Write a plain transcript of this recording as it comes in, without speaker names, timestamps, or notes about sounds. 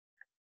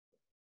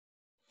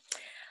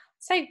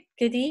So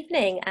good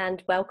evening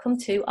and welcome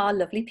to our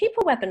Lovely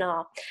People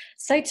webinar.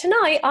 So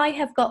tonight I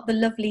have got the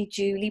lovely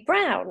Julie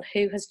Brown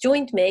who has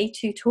joined me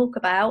to talk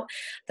about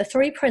the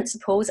 3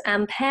 principles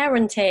and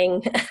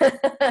parenting.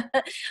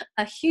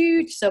 A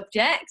huge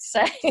subject.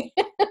 So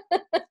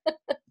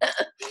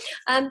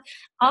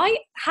I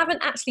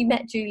haven't actually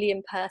met Julie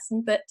in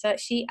person, but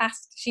she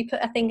put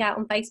a thing out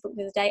on Facebook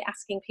the other day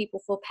asking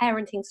people for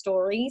parenting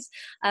stories.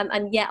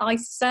 And yeah, I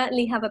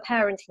certainly have a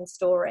parenting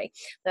story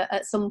that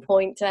at some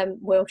point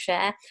we'll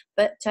share.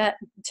 But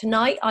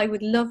tonight I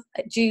would love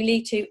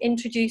Julie to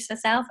introduce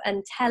herself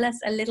and tell us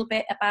a little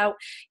bit about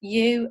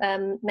you,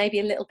 maybe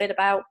a little bit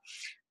about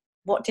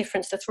what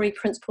difference the 3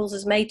 principles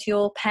has made to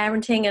your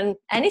parenting and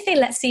anything.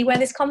 Let's see where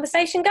this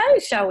conversation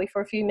goes, shall we,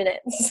 for a few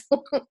minutes?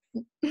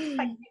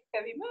 Thank you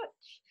very much.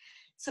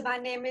 So my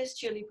name is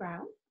Julie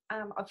Brown.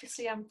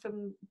 Obviously I'm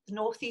from the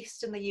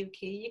northeast in the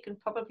UK. You can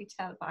probably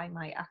tell by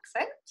my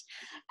accent.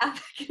 And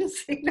I can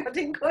see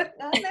nothing going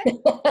on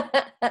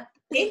there.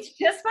 It's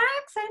just my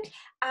accent.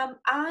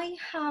 I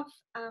have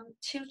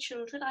 2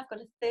 children. I've got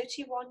a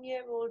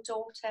 31-year-old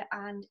daughter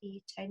and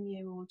a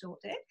 10-year-old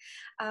daughter.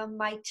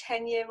 My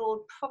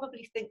 10-year-old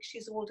probably thinks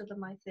she's older than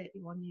my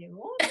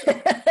 31-year-old.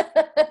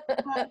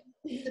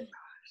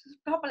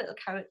 Proper little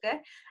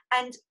character.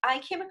 And I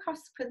came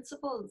across the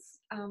principles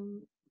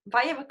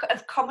via a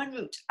common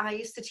route. I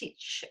used to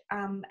teach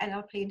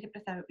NLP and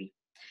hypnotherapy.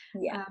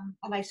 Yeah.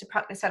 And I used to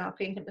practice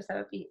NLP and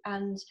hypnotherapy,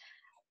 and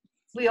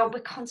we're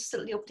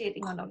constantly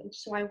updating our knowledge.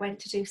 So I went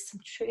to do some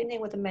training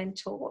with a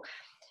mentor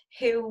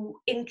who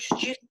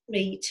introduced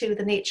me to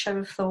the nature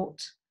of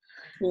thought.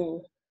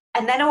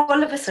 And then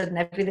all of a sudden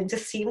everything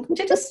just seemed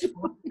to just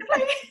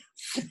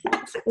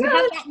we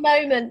have that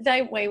moment,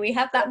 don't we? We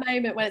have that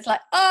moment when it's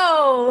like,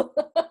 oh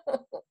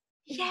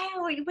yeah,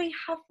 we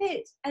have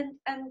it.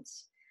 And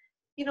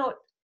you know,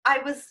 I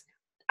was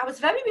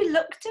very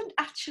reluctant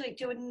actually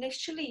to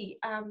initially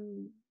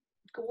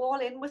go all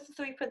in with the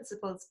 3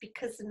 principles,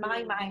 because in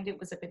my mind it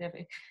was a bit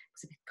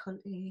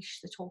cultish.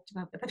 They talked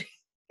about it.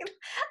 I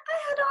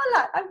had all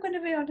that, I'm going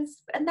to be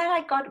honest. And then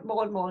I got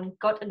more and more and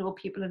got to know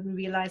people and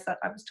realised that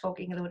I was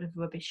talking a lot of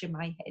rubbish in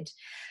my head.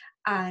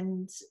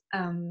 And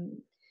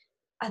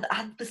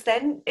I was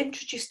then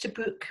introduced to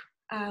Brooke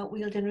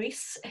Wielden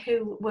Rees,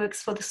 who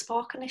works for the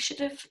Spark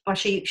Initiative. Or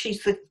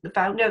she's the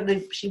founder of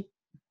she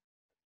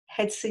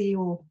head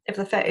CEO of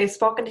the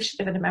Spark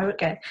Initiative in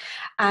America,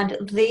 and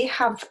they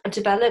have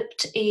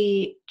developed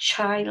a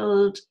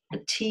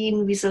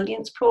teen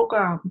resilience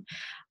program,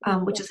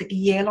 which is like a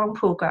year-long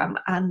program,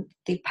 and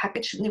they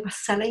packaged and they were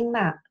selling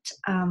that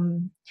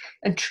and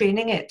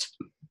training it.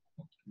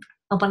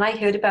 And when I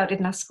heard about it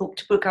and I spoke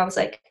to Brooke, I was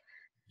like,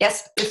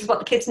 yes, this is what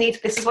the kids need.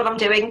 This is what I'm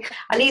doing.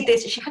 I need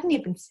this.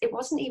 It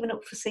wasn't even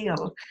up for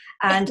sale.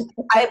 And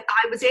I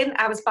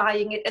was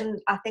buying it. And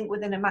I think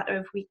within a matter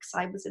of weeks,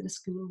 I was in a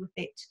school with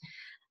it.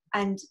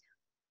 And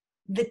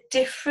the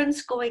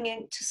difference going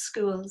into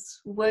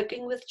schools,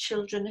 working with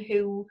children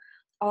who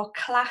are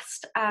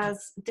classed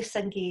as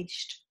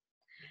disengaged,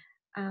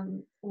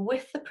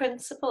 with the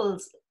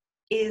principles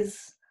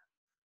it's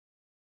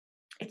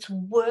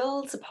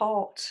worlds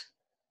apart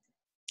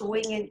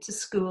going into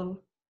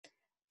school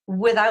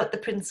without the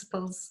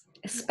principles,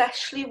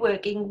 especially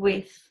working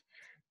with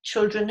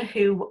children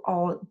who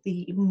are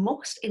the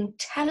most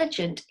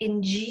intelligent,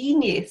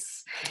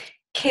 ingenious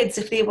kids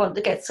if they want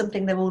to get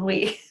something their own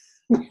way.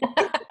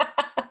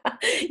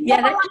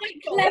 Yeah, they're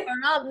quite clever,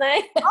 aren't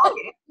they? Oh,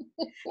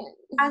 yeah.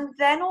 And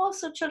then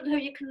also children who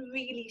you can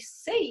really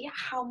see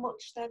how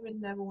much they're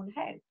in their own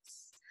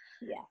heads.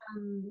 Yeah.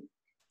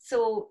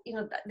 So, you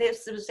know, there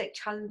was like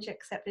challenge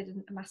accepted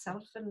in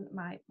myself and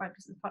my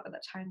business partner at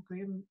that time,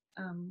 Graham.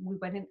 We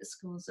went into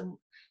schools and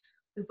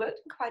we worked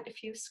in quite a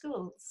few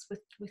schools with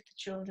the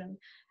children.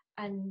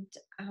 And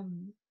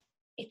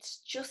it's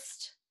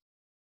just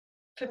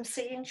from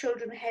seeing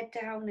children head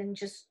down and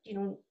just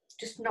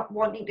not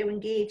wanting to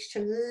engage to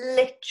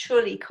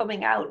literally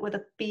coming out with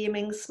a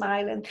beaming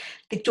smile and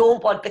they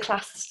don't want the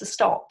classes to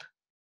stop.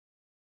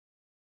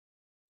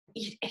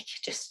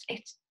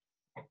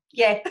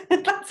 Yeah,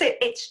 that's it.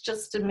 It's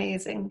just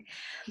amazing.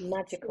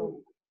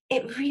 Magical.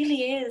 It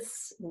really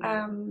is.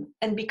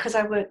 And because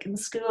I work in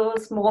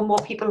schools, more and more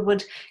people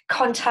would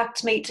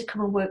contact me to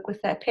come and work with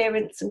their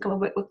parents and come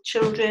and work with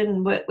children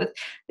and work with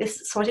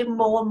this. So I do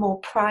more and more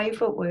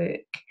private work.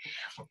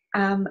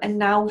 And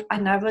now I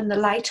run the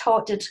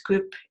Lighthearted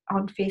group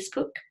on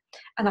Facebook.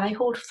 And I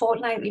hold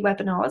fortnightly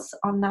webinars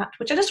on that,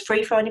 which are just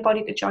free for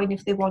anybody to join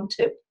if they want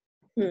to.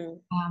 In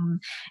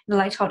the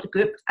Lighthearted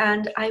group,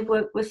 and I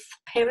work with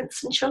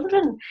parents and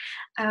children.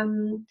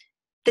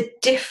 The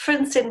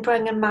difference in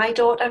bringing my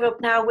daughter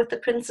up now with the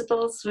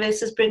principles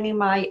versus bringing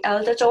my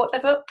elder daughter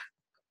up,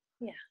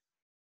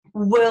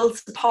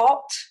 worlds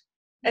apart.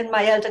 And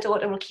my elder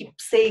daughter will keep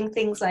saying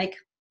things like,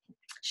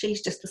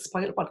 she's just a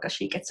spoiled one because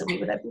she gets away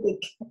with everything.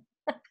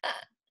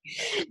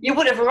 You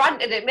would have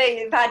ranted at me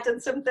if I'd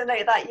done something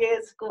like that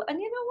years ago. And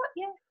you know what?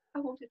 Yeah, I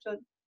would have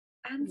done.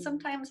 And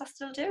sometimes I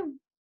still do.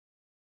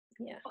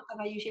 Yeah.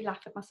 And I usually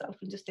laugh at myself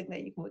and just think, there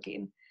you go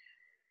again.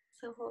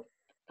 So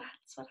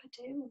that's what I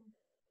do.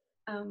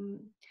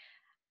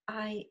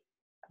 I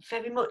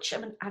very much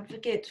am an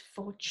advocate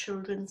for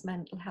children's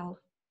mental health.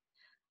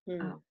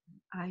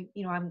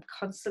 I'm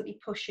constantly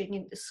pushing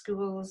into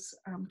schools,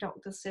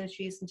 doctors'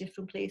 surgeries and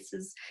different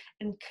places,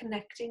 and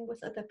connecting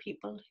with other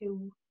people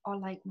who are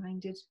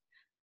like-minded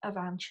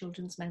around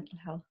children's mental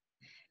health,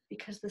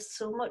 because there's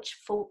so much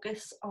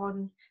focus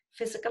on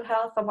physical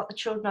health and what the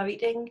children are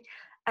eating,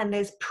 and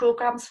there's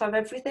programs for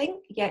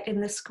everything, yet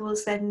in the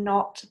schools they're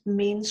not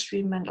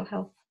mainstream mental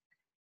health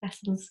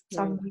lessons.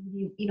 So I'm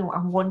really, I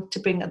want to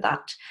bring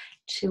that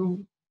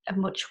to a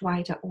much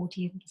wider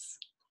audience.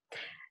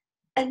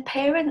 And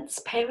parents,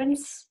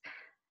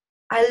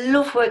 I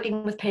love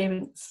working with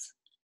parents,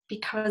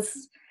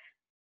 because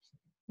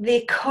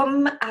they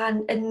come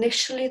and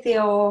initially they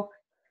are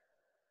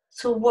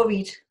so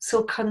worried,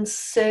 so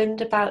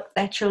concerned about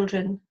their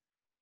children.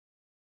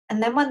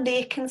 And then when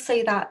they can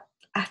say that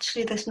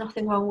actually there's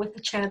nothing wrong with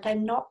the child, they're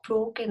not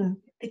broken,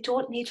 they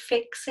don't need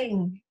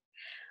fixing.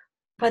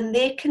 When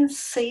they can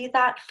see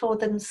that for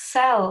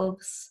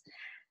themselves,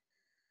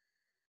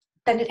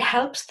 then it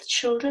helps the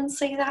children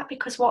see that,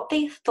 because what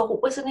they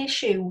thought was an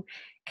issue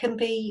can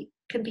be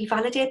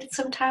validated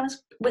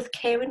sometimes with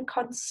care and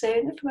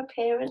concern from a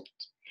parent.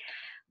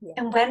 Yeah.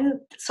 And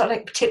when sort of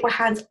like take our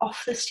hands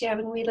off the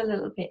steering wheel a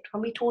little bit,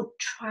 when we don't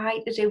try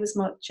to do as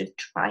much and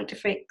try to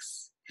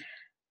fix,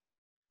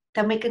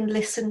 then we can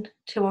listen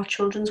to our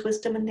children's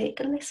wisdom and they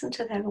can listen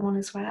to their own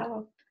as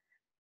well.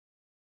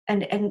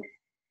 And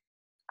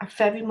I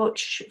very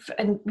much,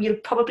 and you'll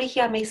probably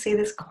hear me say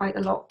this quite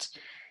a lot,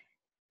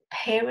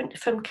 parent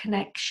from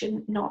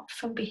connection, not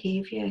from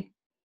behaviour.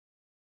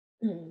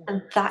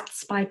 And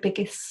that's my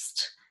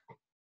biggest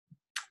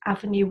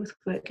avenue with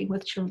working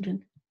with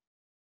children.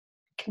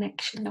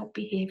 Connection, not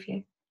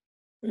behaviour.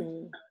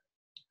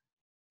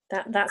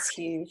 That's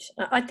huge.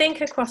 I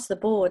think across the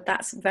board,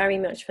 that's very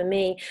much for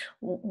me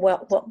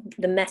what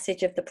the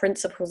message of the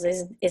principles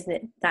is, isn't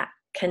it? That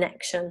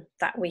connection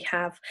that we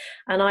have.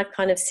 And I've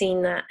kind of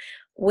seen that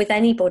with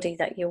anybody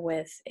that you're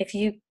with. If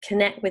you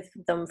connect with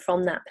them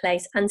from that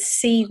place and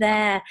see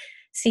the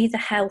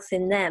health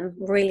in them,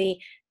 really,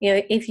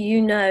 if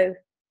you know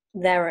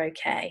they're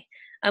okay.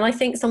 And I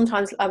think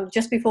sometimes,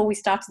 just before we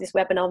started this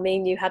webinar, me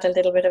and you had a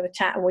little bit of a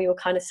chat, and we were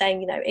kind of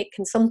saying, it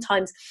can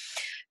sometimes,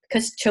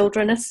 because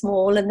children are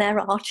small and there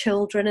are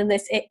children, and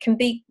it can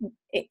be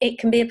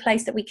a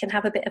place that we can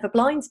have a bit of a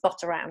blind spot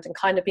around and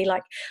kind of be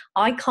like,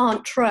 I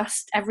can't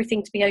trust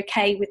everything to be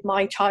okay with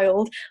my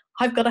child.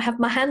 I've got to have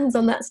my hands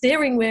on that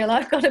steering wheel.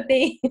 I've got to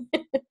be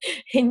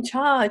in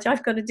charge.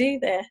 I've got to do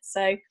this.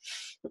 So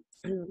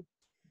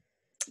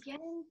yeah,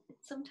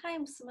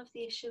 sometimes some of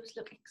the issues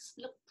look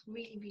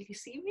really, really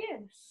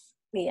serious.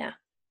 Yeah.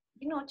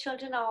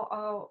 Children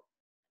are,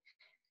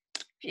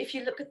 if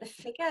you look at the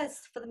figures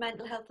for the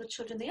mental health of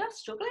children, they are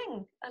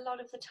struggling. A lot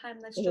of the time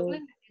they're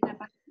struggling, they're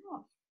backing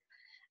off.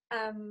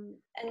 And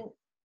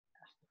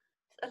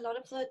a lot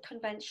of the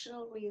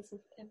conventional ways of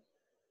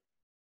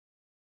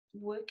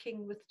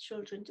working with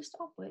children just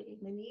aren't working.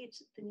 They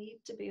need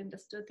to be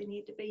understood. They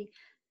need to be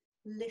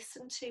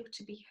listened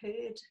to be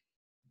heard.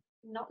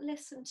 Not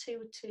listen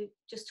to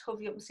just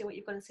hurry up and say what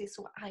you've got to say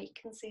so I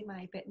can say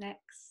my bit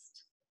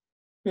next.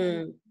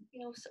 So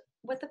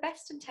with the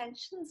best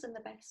intentions and the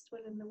best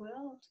will in the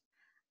world,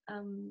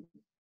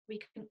 we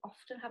can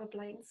often have a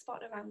blind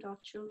spot around our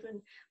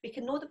children. We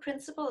can know the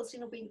principles,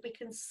 we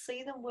can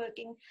see them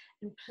working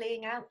and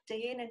playing out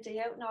day in and day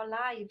out in our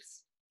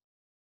lives,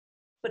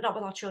 but not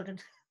with our children.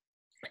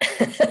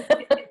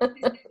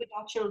 With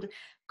our children.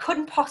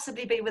 Couldn't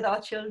possibly be with our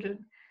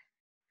children.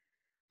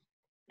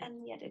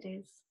 And yet it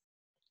is.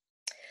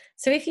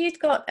 So if you'd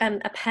got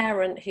a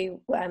parent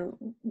who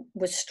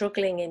was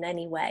struggling in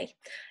any way,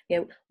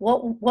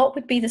 what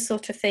would be the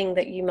sort of thing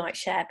that you might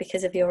share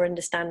because of your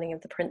understanding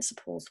of the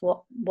principles?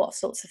 What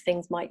sorts of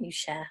things might you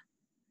share?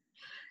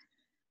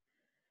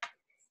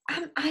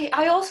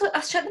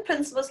 I share the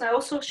principles, and I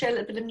also share a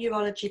little bit of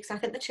neurology, because I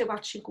think the two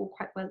actually go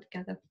quite well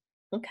together.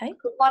 Okay.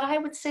 But what I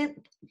would say,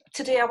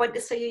 today I went to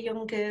see a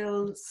young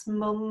girl's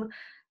mum.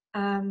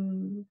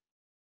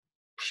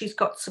 She's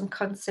got some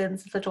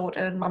concerns with her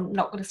daughter, and I'm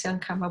not going to say on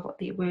camera what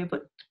they were,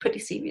 but pretty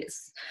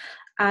serious.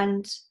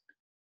 And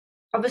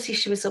obviously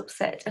she was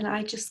upset, and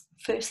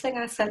first thing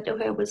I said to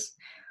her was,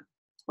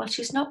 well,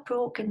 she's not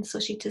broken,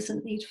 so she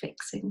doesn't need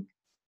fixing.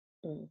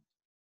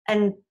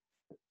 And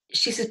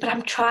she says, but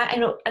I'm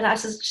trying, and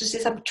she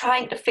says, I'm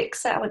trying to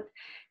fix it. I went,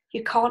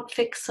 you can't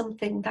fix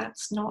something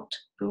that's not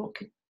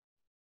broken.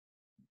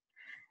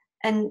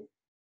 And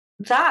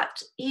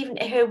that, even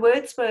her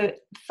words were,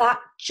 that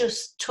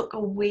just took a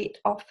weight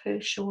off her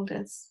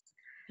shoulders.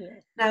 Yeah.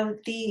 Now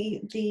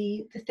the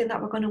thing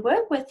that we're going to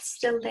work with is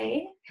still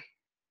there.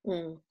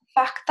 The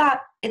fact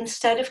that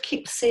instead of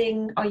keep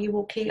saying, are you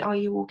okay, are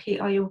you okay,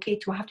 are you okay,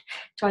 do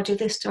I do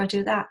this, do I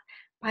do that,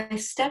 by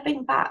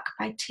stepping back,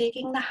 by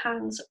taking the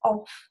hands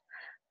off,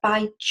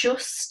 by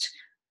just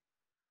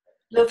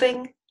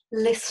loving,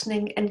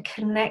 listening and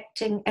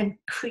connecting and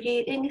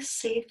creating a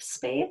safe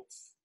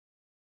space,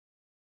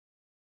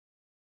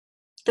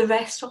 the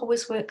rest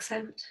always works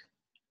out.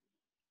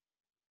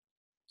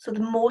 So the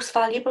most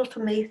valuable for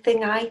me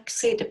thing I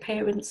say to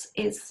parents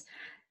is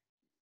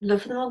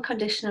love them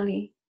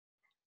unconditionally.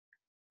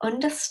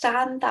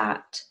 Understand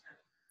that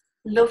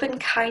love and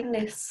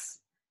kindness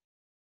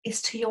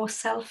is to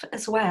yourself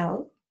as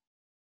well,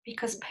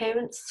 because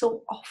parents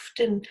so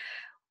often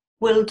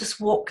will just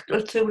walk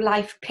through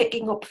life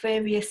picking up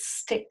various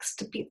sticks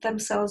to beat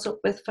themselves up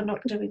with for not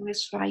doing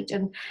this right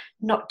and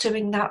not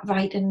doing that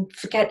right and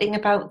forgetting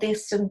about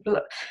this. And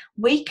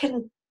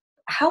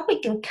how we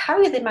can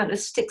carry the amount of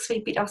sticks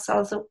we beat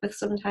ourselves up with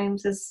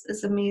sometimes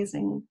is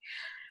amazing.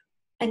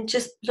 And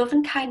just love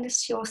and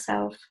kindness to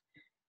yourself.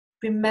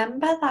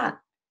 Remember that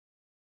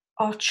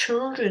our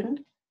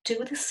children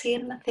do the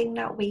same thing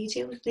that we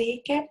do.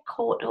 They get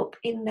caught up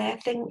in their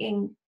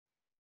thinking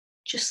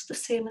just the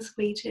same as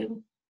we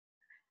do.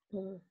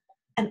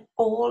 And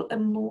all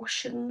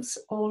emotions,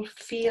 all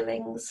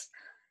feelings,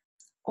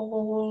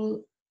 all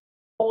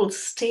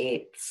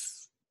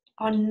states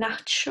are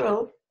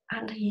natural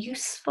and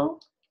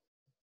useful,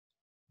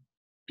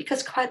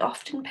 because quite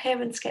often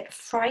parents get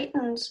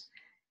frightened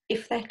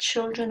if their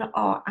children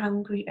are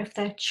angry, if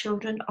their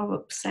children are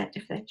upset,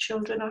 if their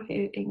children are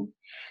hurting.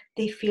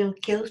 They feel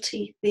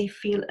guilty, they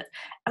feel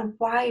a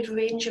wide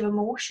range of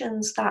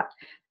emotions that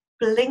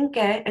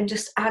blinker and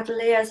just add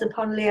layers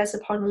upon layers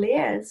upon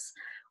layers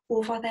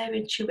over their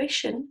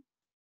intuition.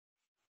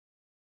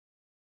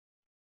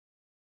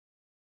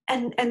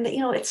 And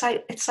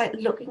it's like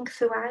looking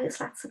through eyes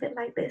that's a bit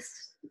like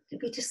this. You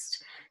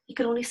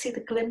can only see the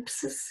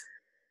glimpses,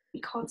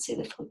 you can't see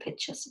the full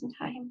picture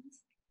sometimes.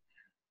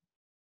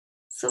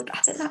 So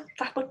I think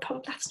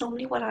that's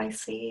normally what I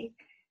say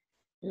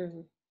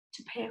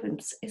to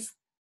parents is,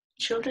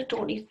 children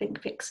don't need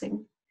think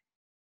fixing.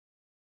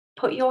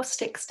 Put your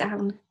sticks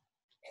down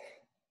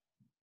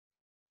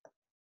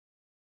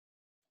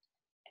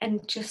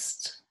and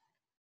just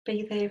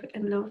be there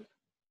and love,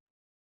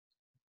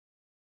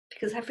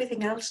 because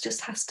everything else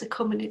just has to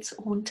come in its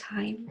own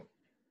time.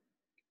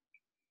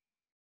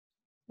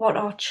 What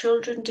our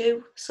children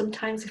do,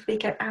 sometimes if they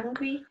get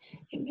angry,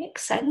 it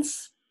makes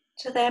sense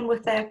to them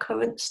with their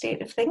current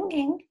state of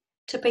thinking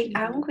to be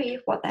angry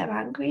at what they're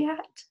angry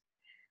at.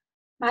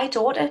 My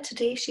daughter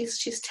today,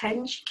 she's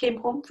 10, she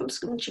came home from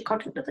school and she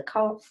got into the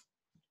car.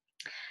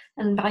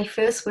 And my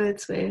first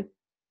words were,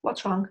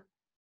 "What's wrong?"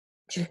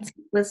 And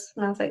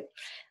I was like,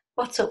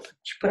 "What's up?"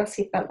 She put her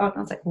seatbelt on.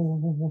 I was like,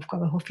 "Oh, we've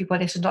got a huffy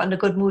body. She's not in a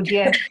good mood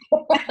yet." I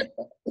was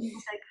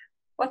like,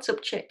 "What's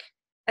up, chick?"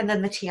 And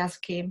then the tears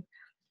came.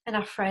 And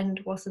her friend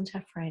wasn't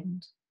her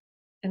friend.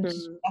 And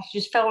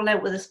she's fallen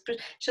out with us.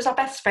 She's our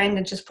best friend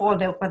and just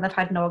fallen out when they've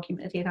had an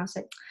argument today. And I was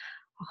like,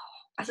 oh.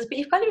 I said, but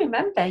you've got to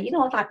remember,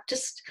 that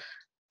just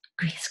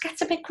Grace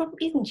gets a bit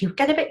grumpy and you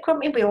get a bit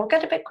grumpy. We all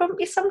get a bit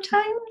grumpy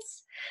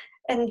sometimes.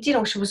 And, she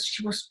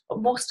was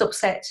most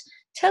upset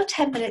till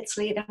 10 minutes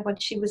later when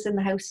she was in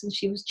the house and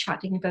she was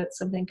chatting about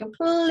something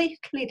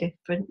completely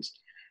different.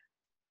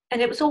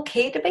 And it was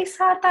okay to be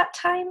sad that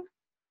time.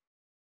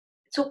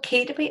 It's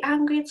okay to be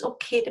angry. It's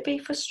okay to be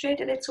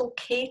frustrated. It's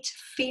okay to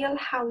feel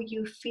how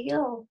you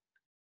feel.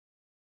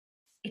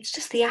 It's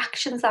just the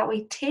actions that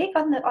we take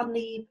on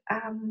the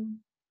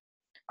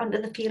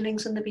under the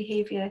feelings and the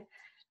behaviour.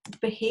 The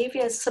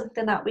behaviour is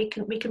something that we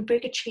can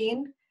break a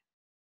chain.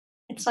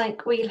 It's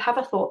like we'll have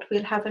a thought,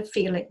 we'll have a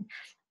feeling.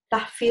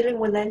 That feeling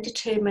will then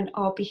determine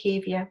our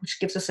behaviour,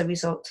 which gives us a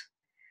result.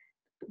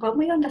 When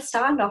we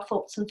understand our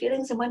thoughts and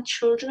feelings, and when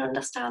children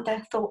understand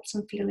their thoughts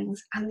and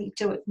feelings, and they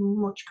do it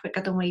much quicker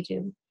than we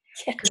do,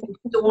 because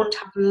we don't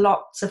have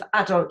lots of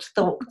adult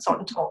thoughts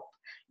on top.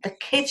 The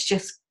kids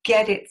just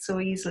get it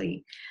so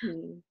easily.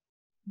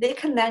 They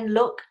can then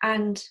look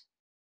and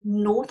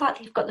know that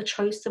they've got the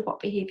choice of what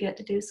behaviour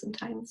to do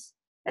sometimes.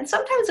 And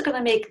sometimes they're going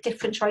to make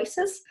different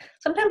choices.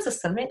 Sometimes they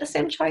still make the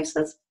same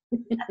choices.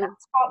 And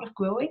that's part of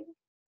growing.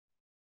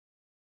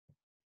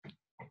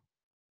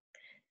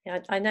 Yeah,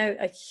 I know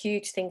a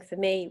huge thing for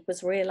me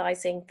was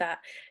realising that,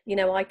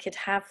 I could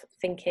have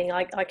thinking.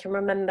 I can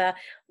remember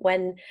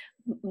when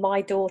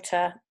my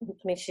daughter,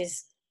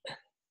 she's,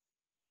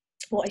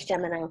 what is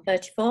Gemma now,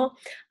 34?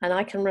 And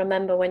I can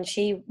remember when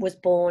she was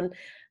born,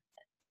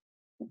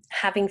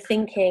 having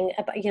thinking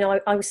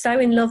about, I was so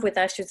in love with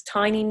her. She was a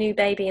tiny new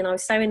baby and I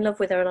was so in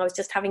love with her, and I was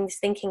just having this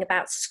thinking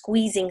about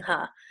squeezing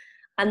her.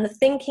 And the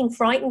thinking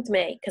frightened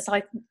me because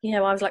I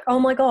was like, oh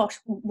my gosh,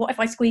 what if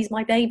I squeeze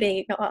my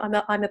baby?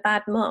 I'm a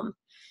bad mum.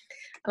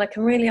 And I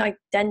can really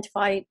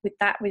identify with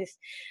that. With,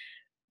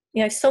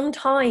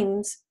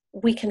 sometimes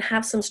we can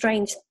have some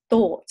strange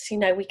thoughts.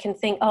 We can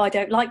think, oh, I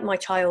don't like my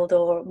child,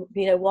 or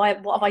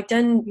what have I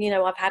done?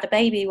 I've had a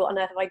baby. What on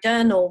earth have I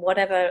done, or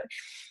whatever.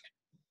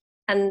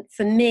 And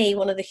for me,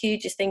 one of the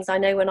hugest things I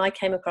know when I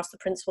came across the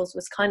principles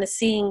was kind of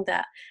seeing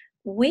that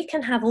we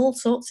can have all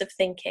sorts of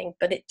thinking,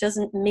 but it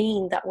doesn't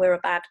mean that we're a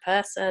bad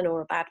person or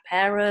a bad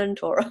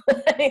parent or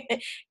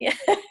yeah.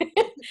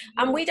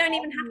 And we don't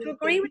even have to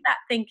agree with that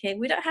thinking.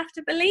 We don't have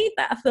to believe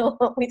that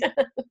thought. We've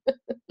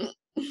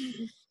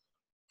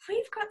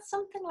got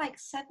something like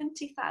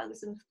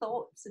 70,000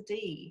 thoughts a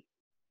day.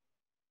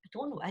 I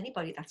don't know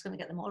anybody that's going to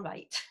get them all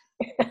right.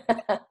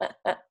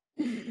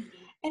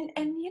 And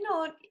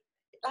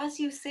as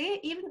you say,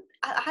 even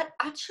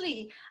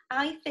actually,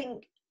 I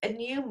think a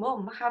new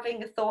mum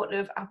having a thought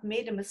of I've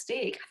made a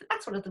mistake, I think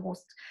that's one of the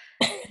most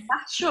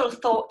natural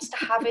thoughts to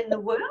have in the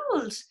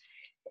world,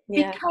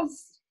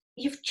 because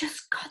you've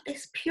just got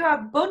this pure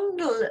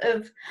bundle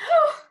of,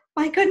 oh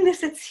my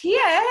goodness, it's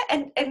here,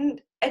 and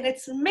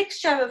it's a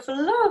mixture of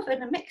love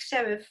and a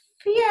mixture of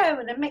fear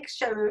and a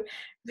mixture of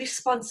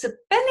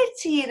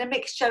responsibility and a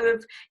mixture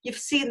of, you've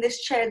seen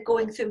this child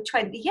going through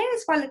 20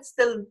 years while it's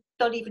still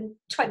not even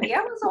 20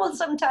 hours old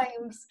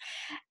sometimes,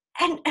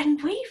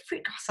 and we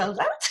freak ourselves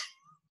out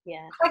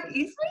quite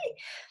easily.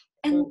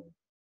 And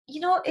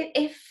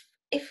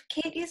if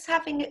Katie's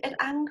having an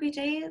angry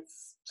day,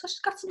 so she's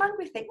got some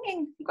angry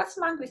thinking, you've got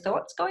some angry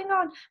thoughts going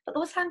on, but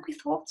those angry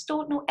thoughts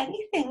don't know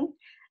anything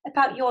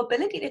about your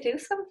ability to do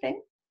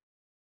something.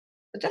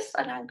 It's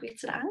an angry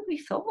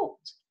thought.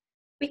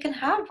 We can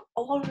have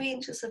all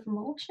ranges of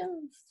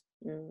emotions.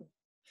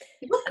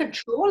 We don't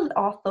control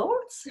our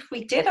thoughts. If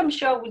we did, I'm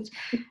sure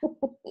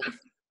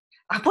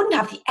I wouldn't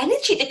have the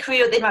energy to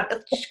control the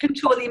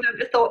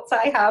amount of thoughts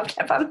I have.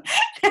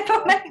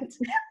 Never mind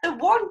the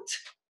want.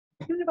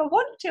 If I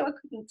wanted to, I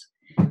couldn't.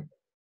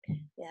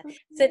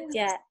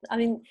 I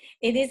mean,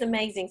 it is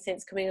amazing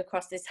since coming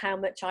across this how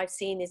much I've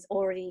seen is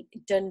already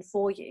done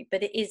for you,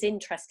 but it is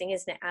interesting,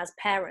 isn't it, as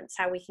parents,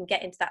 how we can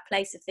get into that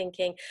place of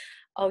thinking,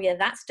 oh yeah,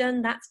 that's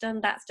done,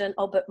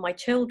 oh, but my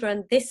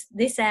children,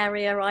 this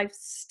area, I've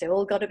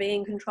still got to be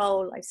in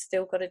control, I've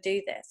still got to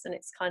do this. And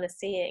it's kind of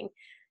seeing,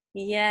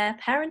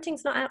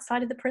 parenting's not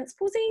outside of the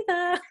principles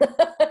either.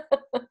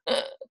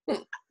 I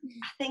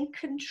think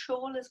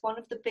control is one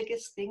of the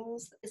biggest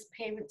things as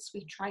parents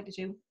we try to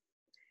do.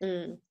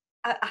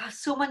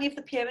 So many of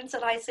the parents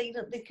that I see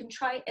that they can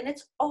try, and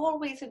it's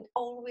always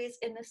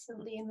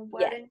innocently and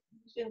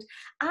well-intentioned.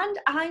 And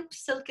I'm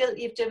still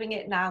guilty of doing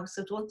it now,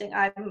 so don't think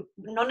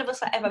none of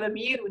us are ever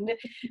immune,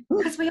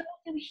 because we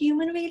all do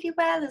human really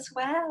well as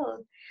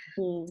well.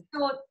 So,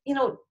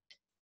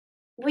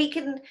 we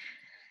can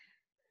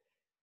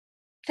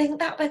think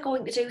that we're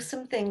going to do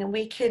something,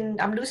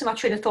 and I'm losing my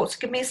train of thought, so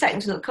give me a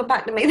second and it'll come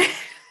back to me.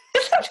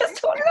 I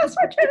just totally lost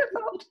my train of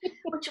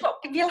thought.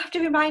 You'll have to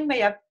remind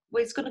me.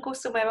 It's going to go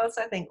somewhere else,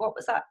 I think. What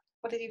was that?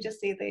 What did you just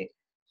say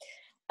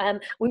there?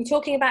 We were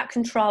talking about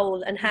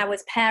control and how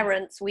as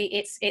parents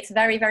it's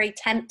very, very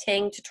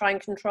tempting to try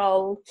and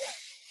control.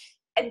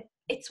 And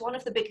it's one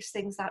of the biggest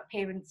things that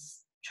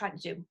parents try to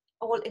do,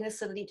 all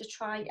innocently, to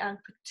try and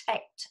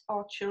protect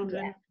our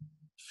children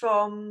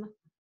from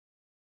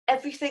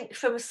everything,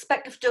 from a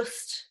speck of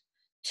dust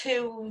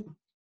to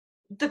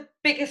the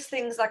biggest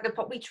things, like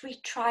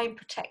we try and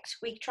protect,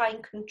 we try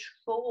and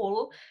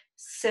control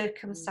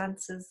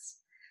circumstances.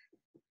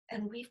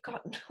 And we've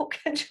got no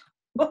control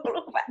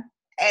over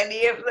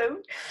any of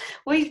them.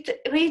 We're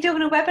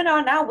doing a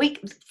webinar now.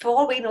 For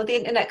all we know, the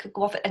internet could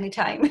go off at any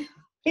time.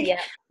 We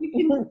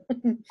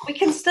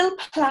can still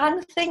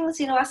plan things.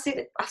 I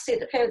say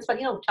to parents, but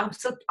I've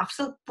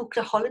still booked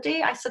a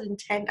holiday. I still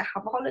intend to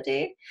have a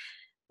holiday.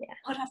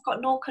 But I've got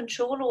no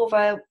control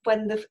over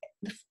when they've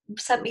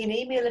sent me an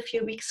email a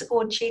few weeks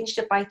ago and changed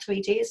it by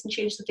 3 days and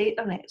changed the date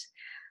on it.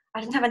 I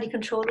didn't have any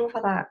control over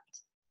that.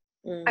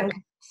 I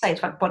can decide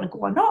if I want to go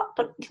or not,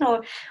 but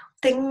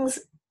things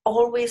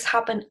always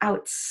happen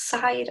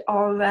outside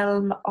our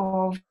realm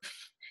of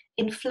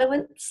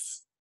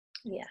influence.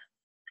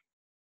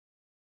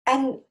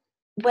 And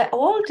we're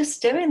all just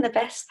doing the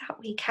best that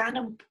we can,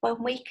 and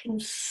when we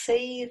can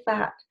see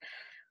that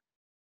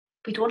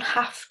we don't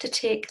have to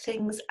take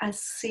things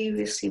as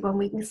seriously, when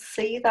we can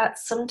see that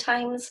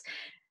sometimes,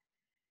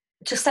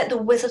 just like the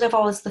Wizard of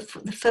Oz, the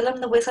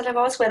film The Wizard of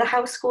Oz, where the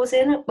house goes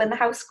in, when the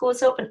house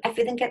goes up and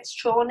everything gets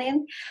drawn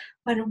in,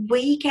 when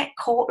we get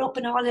caught up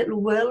in our little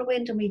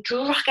whirlwind and we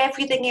drag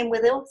everything in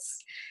with us,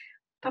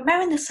 but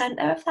we're in the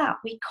centre of that,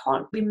 we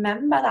can't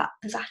remember that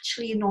there's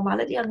actually a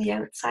normality on the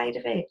outside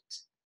of it.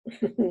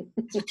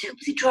 We're too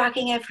busy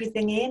dragging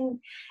everything in,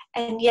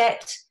 and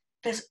yet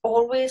there's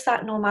always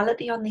that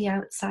normality on the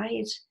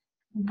outside.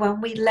 When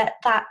we let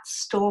that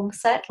storm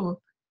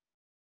settle,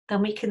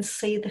 then we can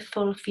see the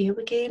full view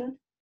again.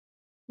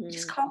 We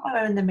just can't,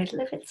 we're in the middle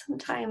of it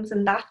sometimes,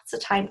 and that's a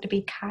time to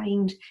be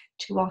kind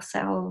to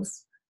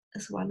ourselves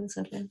as well as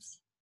others.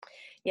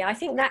 I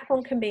think that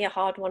one can be a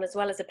hard one as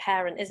well as a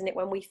parent, isn't it?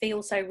 When we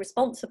feel so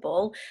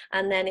responsible,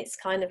 and then it's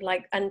kind of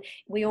like, and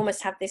we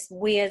almost have this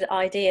weird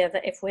idea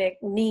that if we're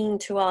mean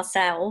to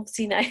ourselves,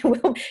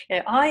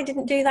 I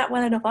didn't do that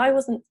well enough, I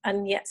wasn't,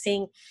 and yet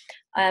seeing,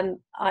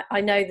 I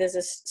know there's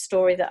a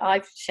story that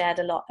I've shared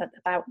a lot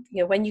about,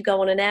 when you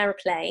go on an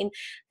aeroplane,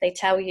 they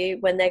tell you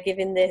when they're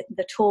giving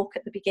the talk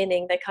at the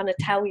beginning, they kind of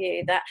tell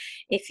you that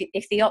if you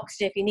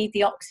need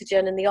the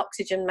oxygen and the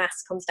oxygen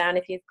mask comes down,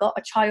 if you've got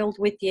a child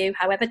with you,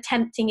 however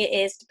tempting it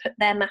is to put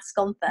their mask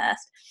on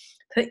first,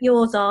 put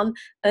yours on,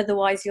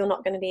 otherwise you're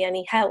not going to be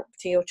any help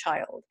to your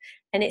child.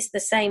 And it's the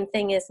same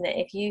thing, isn't it?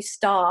 If you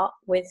start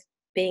with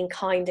being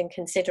kind and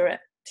considerate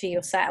to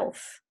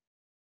yourself,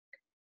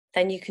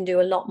 then you can do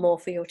a lot more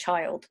for your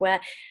child.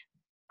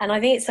 And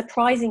I think it's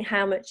surprising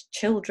how much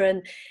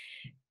children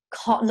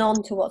cotton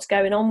on to what's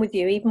going on with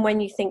you, even when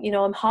you think, you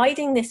know, I'm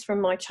hiding this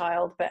from my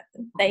child, but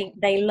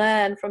they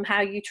learn from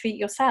how you treat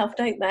yourself,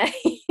 don't they?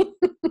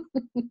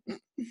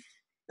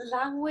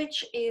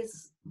 Language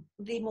is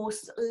the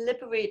most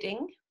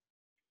liberating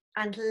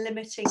and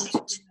limiting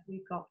tool that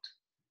we've got.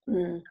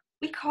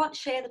 We can't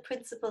share the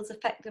principles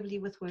effectively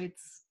with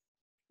words.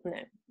 No.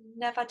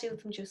 Never do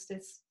them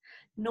justice,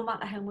 no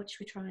matter how much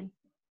we try.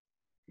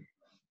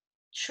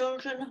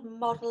 Children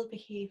model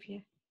behaviour.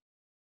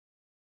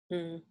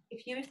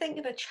 If you think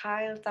of a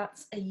child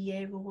that's a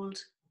year old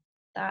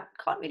that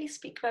can't really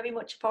speak very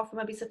much apart from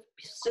maybe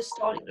just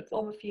starting to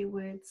form a few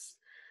words,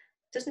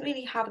 doesn't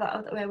really have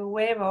that we're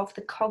aware of,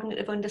 the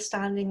cognitive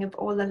understanding of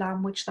all the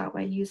language that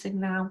we're using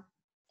now.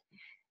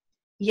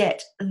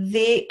 Yet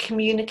they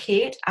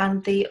communicate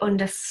and they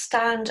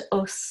understand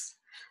us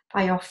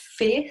by our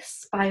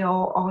face, by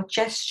our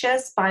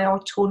gestures, by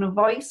our tone of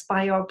voice,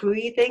 by our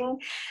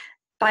breathing,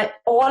 by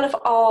all of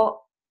our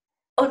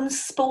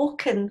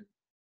unspoken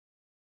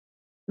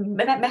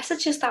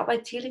messages that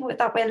we're dealing with,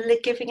 that we're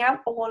giving out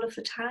all of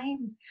the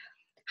time.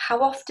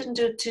 How often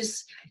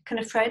does kind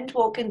of friend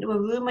walk into a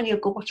room and you'll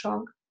go, what's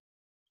wrong?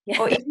 Yeah.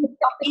 Or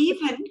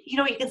even, you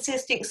know, you can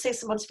say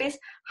someone's face.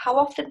 How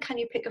often can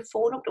you pick a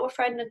phone up to a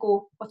friend and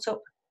go, what's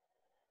up?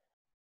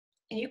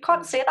 And you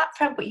can't say that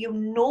friend, but you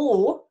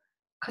know,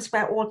 because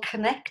we're all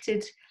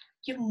connected,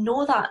 you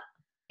know that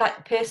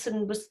that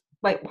person was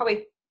like,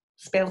 probably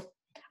spill.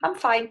 I'm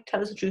fine,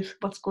 tell us the truth,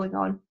 what's going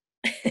on.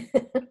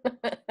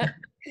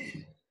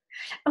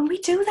 And we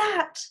do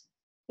that.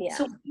 Yeah.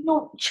 So, you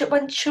know,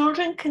 when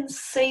children can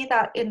say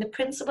that in the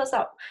principles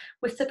that,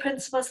 with the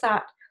principles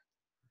that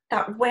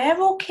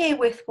we're okay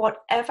with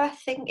whatever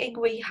thinking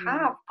we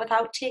have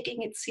without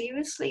taking it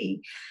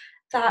seriously,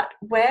 that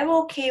we're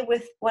okay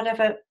with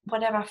whatever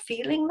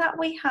feeling that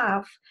we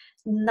have,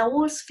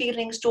 those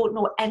feelings don't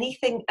know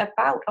anything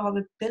about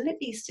our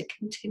abilities to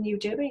continue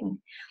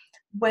doing.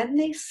 When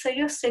they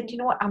see us saying, you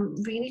know what,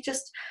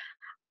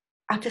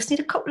 I just need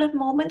a couple of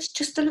moments,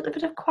 just a little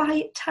bit of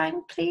quiet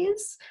time,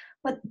 please.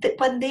 When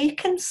we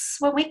can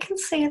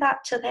say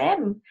that to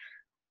them,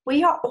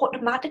 we are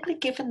automatically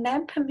giving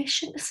them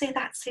permission to say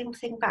that same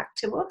thing back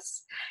to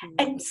us,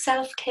 and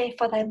self-care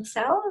for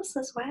themselves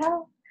as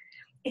well.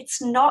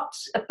 It's not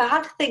a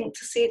bad thing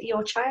to say to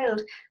your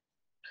child,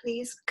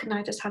 please, can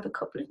I just have a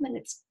couple of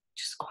minutes,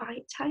 just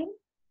quiet time?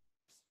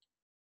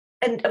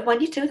 And when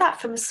you do that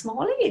from a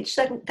small age,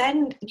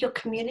 then you're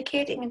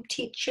communicating and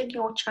teaching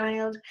your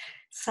child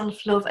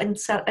self-love and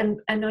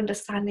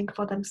understanding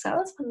for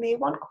themselves when they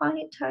want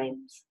quiet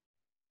times.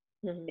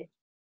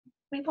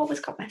 We've always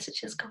got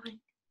messages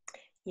going.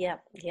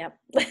 Yep.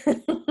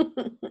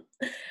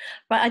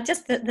 But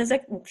there's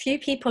a few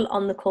people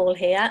on the call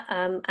here,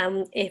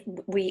 and if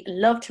we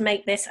love to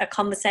make this a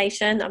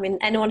conversation. I mean,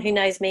 anyone who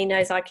knows me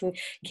knows I can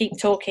keep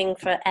talking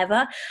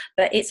forever,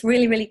 but it's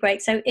really, really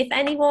great. So if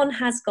anyone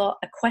has got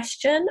a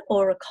question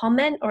or a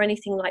comment or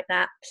anything like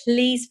that,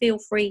 please feel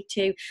free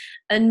to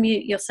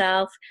unmute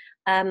yourself.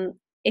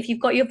 If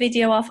you've got your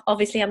video off,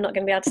 obviously I'm not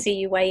going to be able to see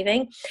you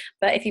waving,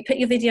 but if you put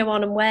your video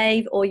on and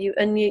wave, or you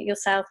unmute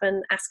yourself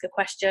and ask a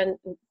question,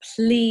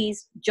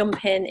 please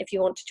jump in if you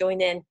want to join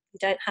in. You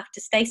don't have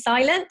to stay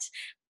silent.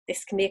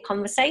 This can be a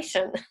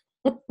conversation.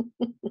 So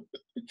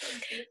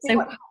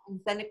what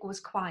happens, then it goes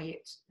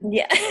quiet.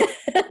 Yeah.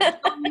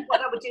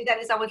 What I would do then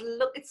is I would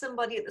look at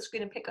somebody at the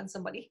screen and pick on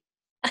somebody.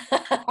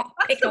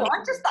 That's all.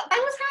 I just thought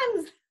that was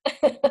hands.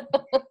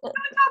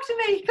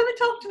 Come and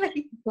talk to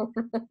me. Oh,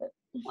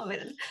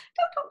 don't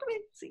talk to me.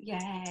 So,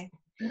 yeah.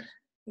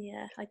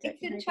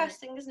 It's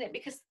interesting, isn't it?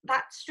 Because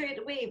that straight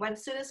away,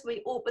 as soon as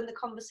we open the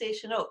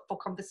conversation up for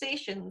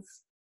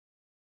conversations,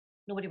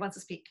 nobody wants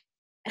to speak.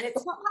 And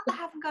it's not that they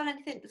haven't got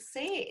anything to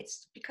say.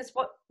 It's because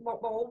what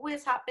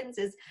always happens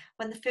is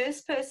when the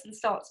first person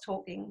starts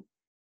talking,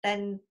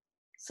 then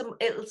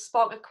it'll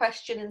spark a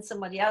question in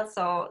somebody else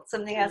or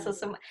something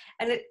else,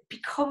 and it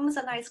becomes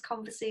a nice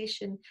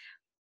conversation.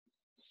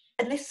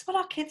 And this is what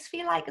our kids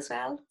feel like as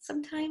well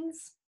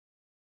sometimes.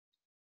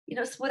 You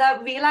know,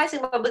 without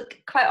realising,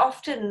 quite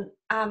often,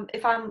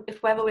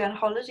 if whether we're on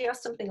holiday or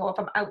something, or if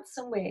I'm out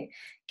somewhere,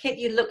 kid,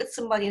 you look at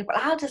somebody and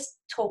I'll just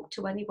talk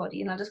to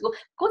anybody, and I'll just go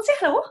and say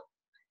hello.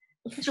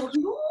 And you go,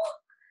 no,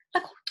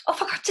 like, oh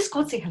for God, just go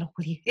and say hello,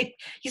 will you?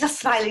 You're just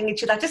smiling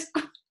at you, like, just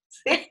go and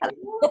say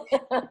hello.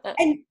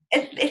 And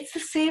it's the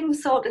same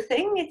sort of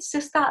thing. It's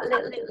just that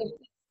little.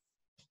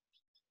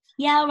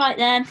 Yeah, all right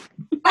then.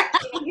 Come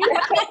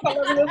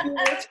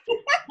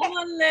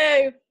on,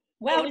 Lou.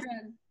 Well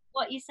done.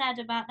 What you said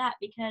about that,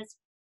 because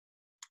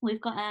we've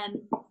got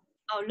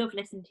love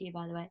listening to you,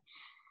 by the way.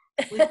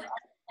 We've got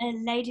a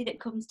lady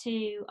that comes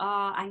to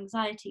our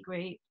anxiety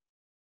group,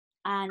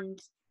 and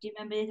do you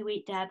remember the other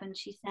week, Deb? And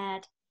she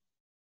said,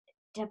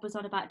 Deb was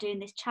on about doing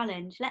this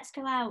challenge. Let's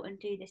go out and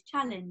do this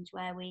challenge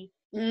where we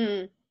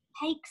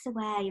takes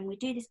away and we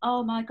do this.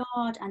 Oh my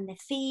God, and the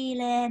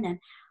feeling, and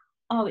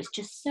oh, it's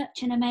just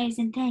such an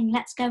amazing thing.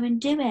 Let's go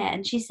and do it.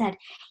 And she said,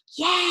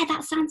 yeah,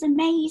 that sounds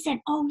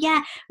amazing. Oh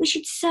yeah, we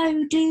should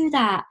so do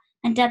that.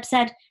 And Deb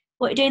said,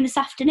 what are you doing this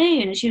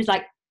afternoon? And she was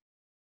like,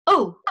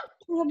 oh,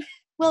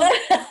 well,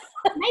 right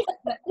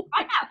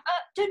now,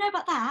 don't know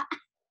about that.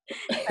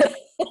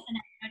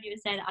 When you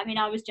were saying that, I mean,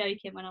 I was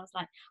joking when I was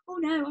like, oh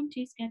no, I'm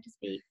too scared to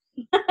speak.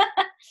 But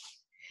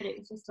it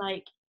was just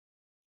like,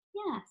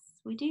 yes,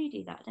 we do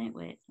that, don't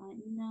we? It's like,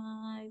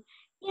 no,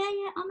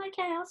 yeah, I'm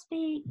okay, I'll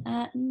speak.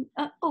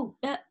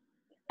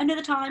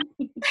 Another time.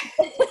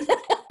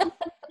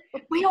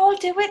 We all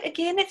do it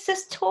again. It's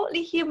just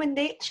totally human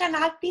nature. And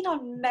I've been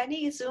on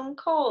many Zoom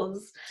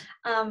calls,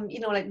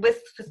 like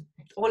with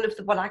all of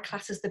what I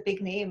class as the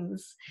big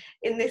names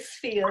in this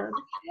field.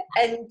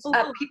 And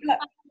people are,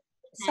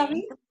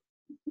 sorry?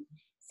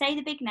 Say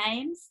the big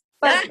names.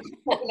 Well,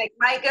 like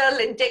Michael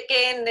and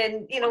Dickin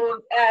and,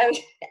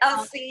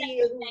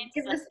 Elsie.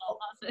 And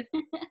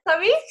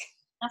sorry?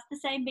 That's the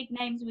same big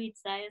names we'd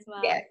say as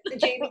well. Yeah, the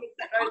Jamie,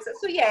 etc.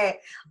 So yeah,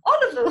 all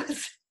of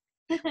those.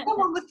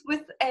 One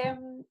with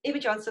Amy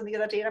Johnson the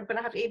other day, and I'm going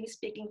to have Amy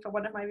speaking for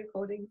one of my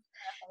recordings.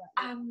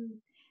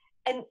 And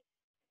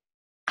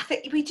I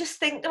think we just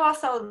think to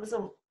ourselves,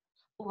 oh,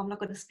 I'm not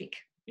going to speak.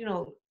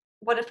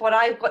 What if what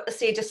I've got to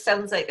say just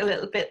sounds like a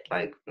little bit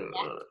like...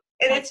 Yeah.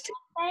 And it's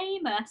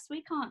famous.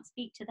 We can't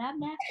speak to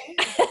them.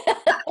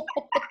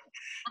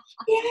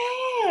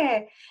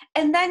 Yeah.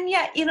 And then,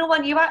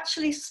 when you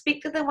actually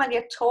speak to them when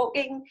you're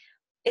talking,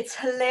 it's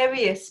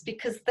hilarious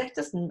because they're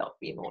just not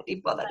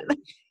remotely bothered.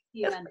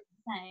 You and the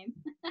same.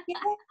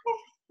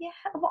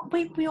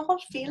 We all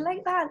feel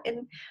like that,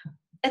 and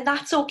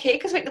that's okay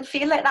because we can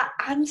feel like that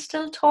and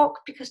still talk,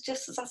 because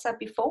just as I said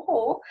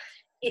before,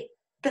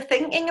 the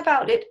thinking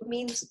about it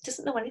means it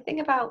doesn't know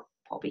anything about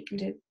what we can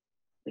do,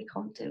 we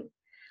can't do.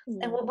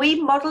 And when we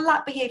model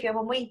that behaviour,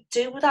 when we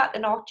do that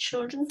and our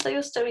children see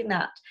us doing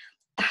that,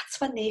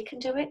 that's when they can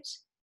do it.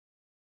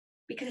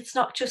 Because it's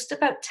not just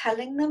about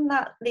telling them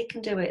that they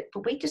can do it,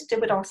 but we just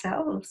do it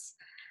ourselves.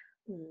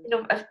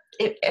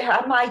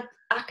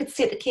 I could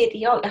say to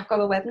Katie, oh, I've got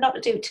a webinar to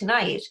do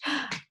tonight.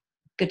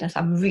 Goodness,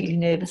 I'm really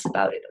nervous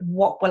about it.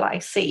 What will I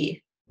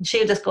see? And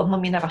she'll just go,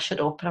 Mum, you never shut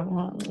up. And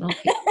I'm like,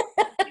 okay.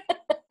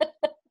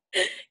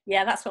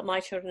 Yeah, that's what my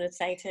children would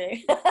say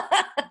too.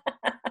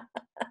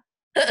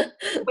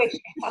 Where's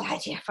that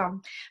idea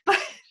from? That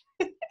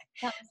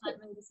was like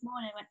me this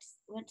morning.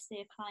 Went to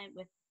see a client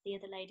with the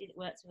other lady that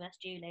works with us,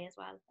 Julie, as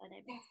well. Her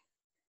name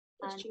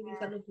is. Julie's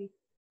lovely.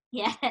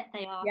 Yeah,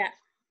 they are. Yeah.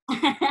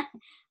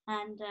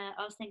 And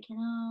I was thinking,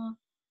 oh,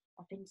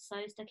 I've been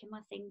so stuck in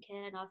my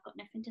thinking. I've got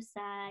nothing to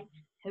say.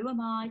 Who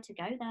am I to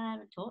go there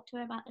and talk to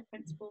her about the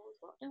principles?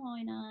 What do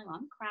I know?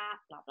 I'm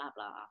crap. Blah blah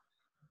blah.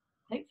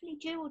 Hopefully,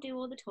 Ju will do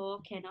all the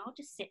talking. I'll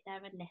just sit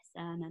there and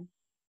listen.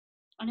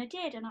 And I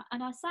did, and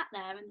I sat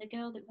there, and the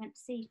girl that went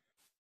to see,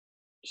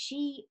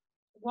 she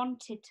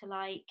wanted to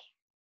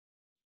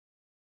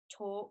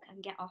talk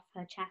and get off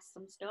her chest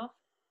some stuff.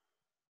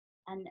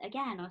 And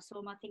again, I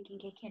saw my thinking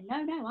kick in. No,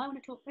 I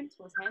want to talk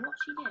principles here.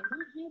 What's she doing?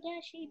 How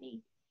dare she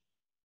be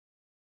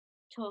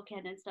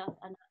talking and stuff?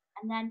 And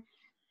then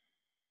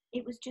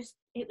it was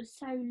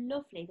so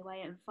lovely the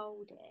way it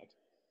unfolded.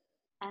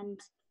 And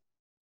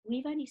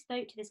we've only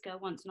spoke to this girl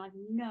once, and I've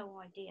no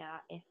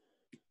idea if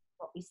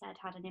what we said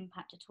had an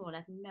impact at all.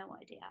 I've no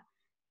idea.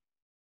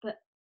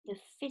 But the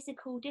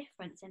physical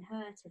difference in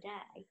her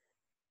today,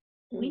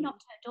 we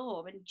knocked her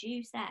door and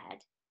Ju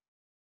said,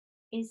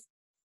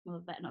 well,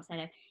 better not say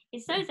no,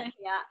 is so-so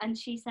here? And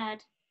she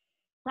said,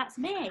 that's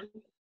me.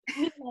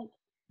 We were like,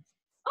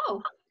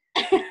 oh,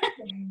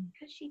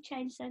 because she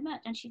changed so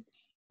much. And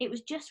it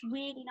was just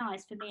really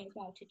nice for me as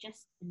well to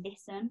just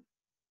listen.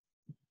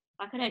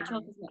 Like, I don't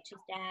talk as much as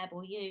Deb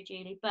or you,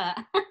 Julie, but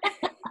when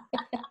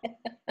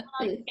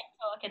I can get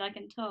talking, I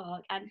can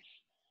talk. And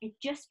it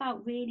just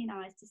felt really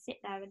nice to sit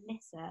there and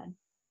listen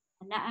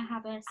and let her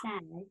have her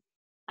say.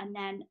 And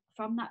then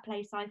from that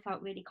place, I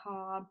felt really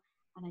calm,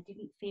 and I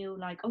didn't feel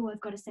like, oh,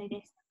 I've got to say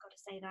this, I've got to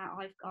say that,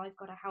 I've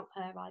got to help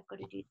her, I've got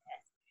to do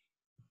this.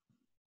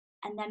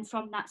 And then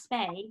from that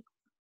space,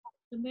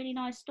 some really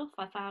nice stuff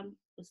I found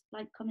was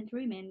like coming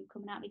through me and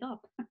coming out of my gob,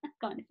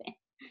 kind of thing.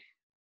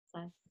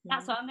 So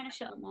that's what I'm going to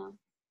shut up now.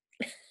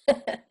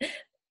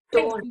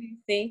 Thanks,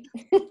 Lucy.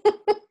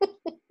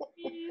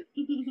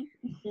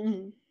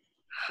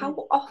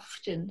 How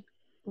often,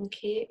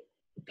 okay,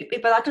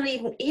 but I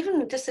don't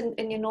even just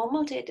in your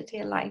normal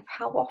day-to-day life,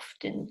 how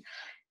often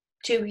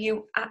do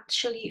you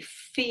actually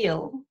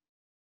feel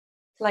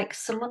like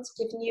someone's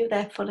giving you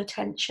their full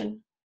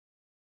attention?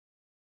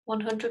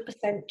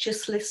 100%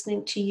 just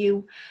listening to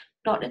you,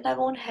 not in their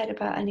own head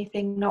about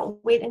anything,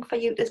 not waiting for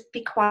you to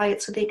be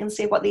quiet so they can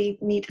say what they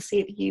need to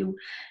say to you,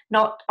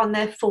 not on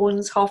their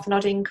phones half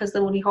nodding because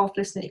they're only half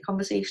listening to your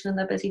conversation and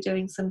they're busy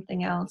doing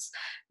something else,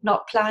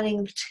 not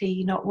planning the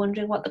tea, not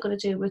wondering what they're going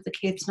to do with the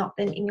kids, not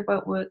thinking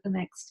about work the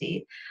next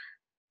day.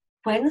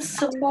 When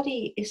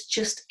somebody is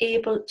just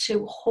able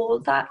to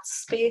hold that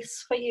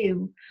space for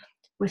you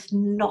with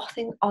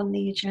nothing on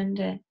the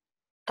agenda,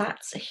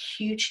 that's a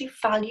hugely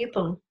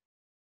valuable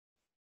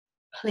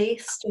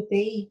place to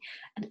be.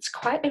 And it's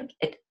quite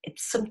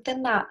it's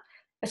something that,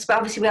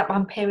 obviously we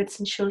have parents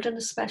and children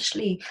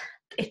especially,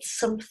 it's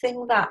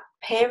something that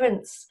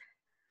parents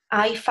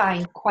I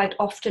find quite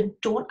often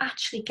don't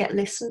actually get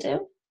listened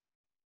to.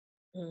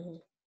 Mm.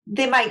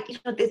 They might,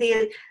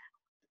 they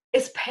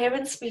as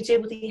parents, we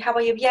do, how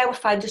are you? Yeah, we're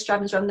fine, just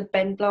driving around the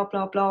bend, blah,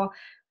 blah, blah.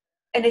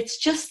 And it's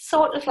just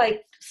sort of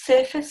like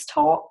surface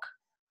talk.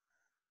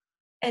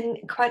 And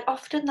quite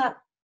often that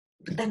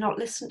they're not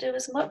listened to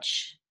as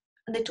much.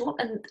 And they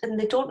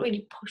don't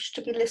really push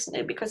to be listened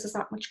to because there's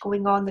that much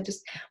going on.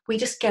 We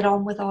just get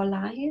on with our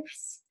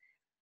lives.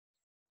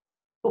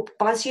 But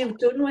as you've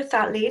done with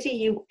that lady,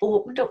 you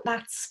opened up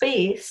that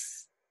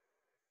space,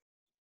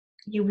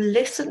 you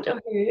listened to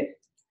her,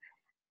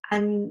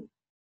 and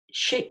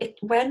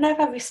we're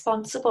never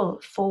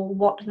responsible for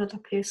what another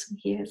person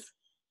hears.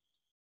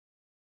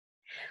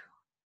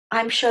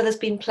 I'm sure there's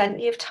been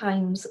plenty of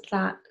times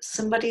that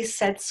somebody's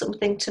said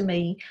something to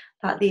me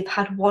that they've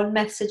had one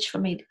message for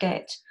me to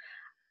get,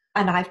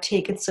 and I've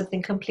taken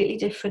something completely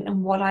different,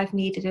 and what I've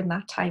needed in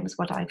that time is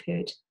what I've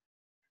heard.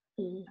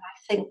 Mm.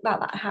 I think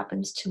that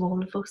happens to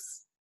all of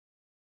us.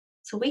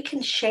 So we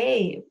can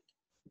share,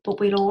 but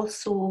we'll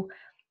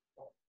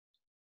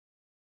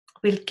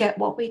get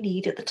what we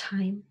need at the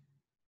time.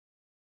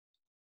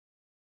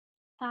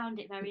 Found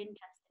it very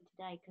interesting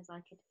today because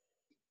I could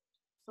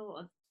sort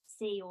of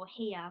see or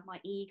hear my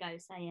ego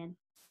saying,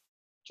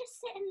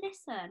 just sit and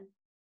listen.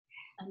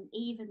 And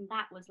even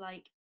that was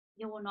like,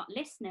 you're not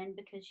listening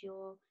because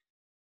you're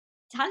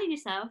telling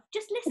yourself,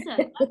 just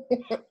listen.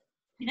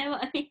 You know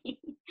what I mean?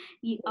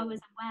 I was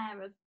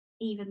aware of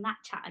even that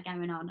chatter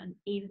going on, and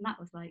even that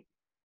was like,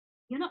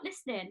 you're not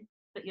listening,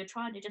 but you're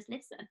trying to just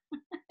listen.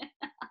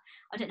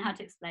 I don't know how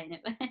to explain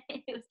it, but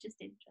it was just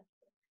interesting.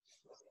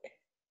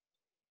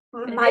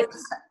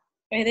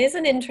 It is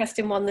an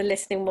interesting one, the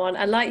listening one.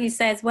 And like you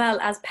say as well,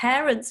 as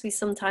parents, we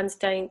sometimes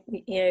don't,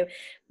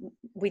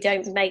 we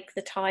don't make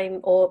the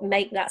time or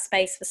make that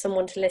space for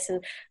someone to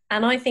listen.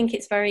 And I think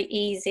it's very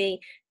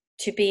easy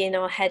to be in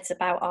our heads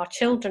about our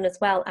children as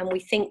well. And we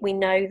think we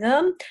know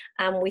them,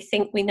 and we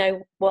think we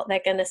know what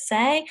they're going to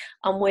say.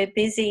 And we're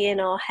busy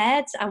in our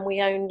heads, and we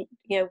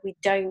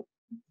don't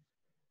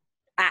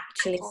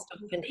actually stop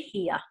and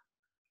hear.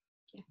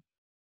 Yeah.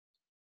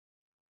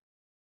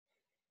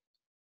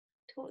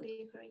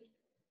 Totally agree.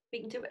 We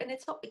can do it, and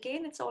it's all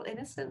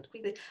innocent.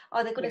 They're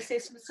going to say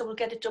something, so we'll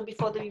get it done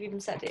before they've even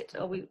said it,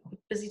 or we're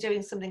busy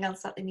doing something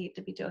else that they need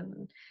to be done.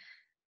 And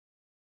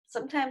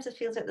sometimes it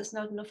feels like there's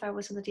not enough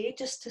hours in the day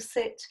just to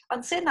sit.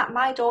 I'm saying that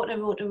my daughter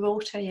wrote a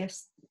rota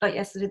not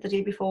yesterday, the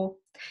day before,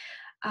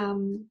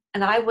 and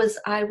I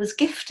was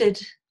gifted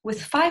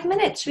with 5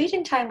 minutes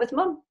reading time with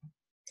Mum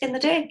in the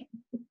day,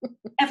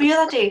 every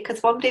other day,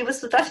 because one day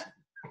was with that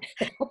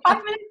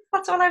 5 minutes.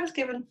 That's all I was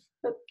given.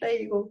 But there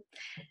you go.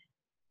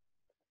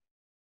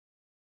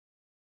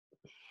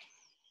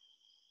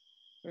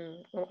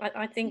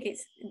 I think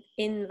it's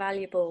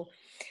invaluable,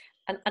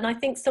 and I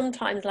think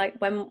sometimes, like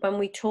when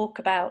we talk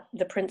about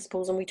the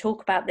principles and we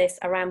talk about this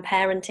around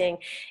parenting,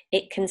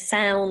 it can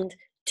sound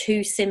too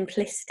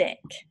simplistic.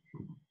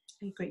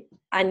 I agree.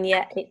 And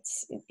yet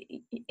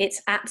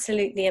it's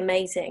absolutely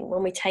amazing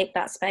when we take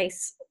that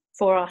space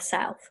for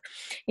ourselves.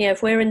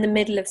 If we're in the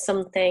middle of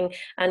something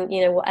and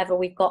whatever,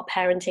 we've got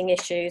parenting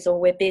issues, or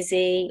we're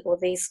busy, or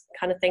these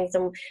kind of things,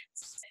 and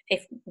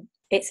if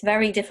it's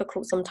very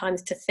difficult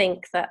sometimes to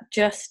think that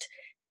just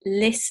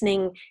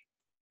listening,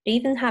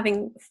 even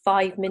having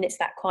 5 minutes,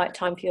 that quiet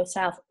time for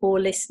yourself, or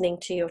listening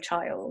to your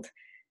child,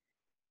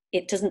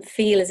 it doesn't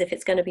feel as if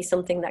it's going to be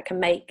something that can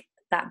make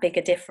that big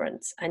a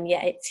difference, and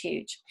yet it's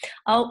huge.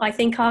 Oh, I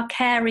think our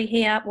Carrie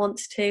here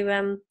wants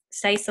to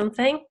say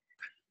something.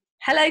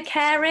 Hello,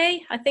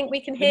 Carrie. I think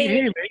we can hear you. Can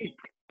you hear me?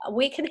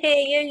 We can hear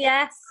you,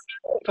 yes.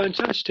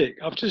 Fantastic.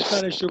 I've just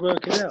managed to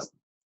work it out.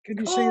 Can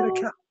you see the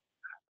cat?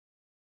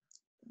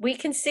 We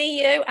can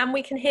see you and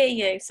we can hear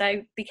you,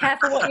 so be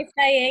careful what you're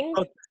saying.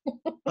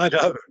 I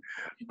know.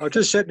 I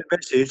just sent a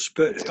message,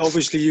 but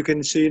obviously you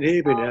can see and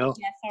hear me now.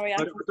 Yeah, sorry. I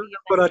don't know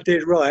what I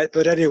did right,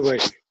 but anyway.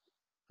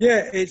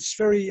 Yeah,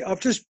 I've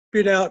just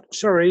been out.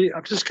 Sorry,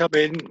 I've just come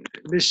in,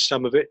 missed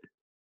some of it,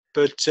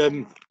 but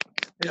I'm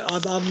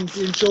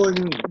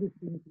enjoying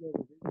listening to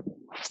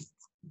everything.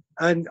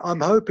 And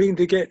I'm hoping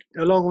to get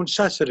along on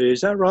Saturday.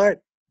 Is that right?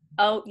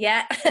 Oh,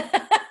 yeah.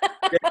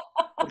 Yeah.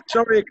 I'm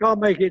sorry, I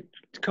can't make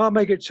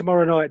it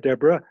tomorrow night,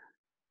 Deborah.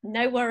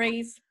 No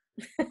worries.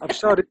 I've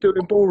started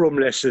doing ballroom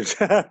lessons.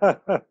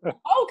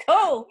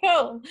 Oh,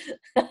 cool.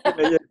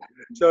 Yeah.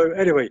 So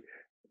anyway,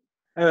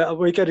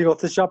 we're getting off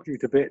the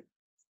subject a bit.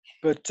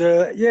 But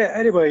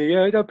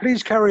anyway,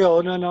 please carry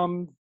on, and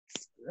I'm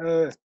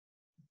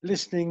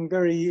listening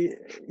very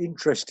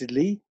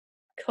interestedly.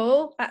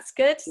 Cool, that's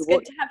good. It's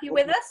good to have you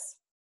with us.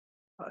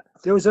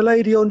 There was a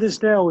lady on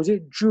this now. Was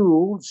it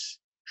Jules?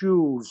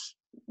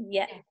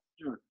 Yeah.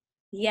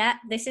 Yeah,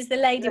 this is the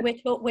lady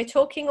we're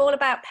talking all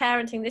about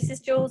parenting. This is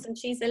Jules, and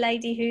she's the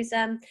lady who's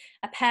a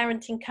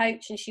parenting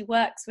coach, and she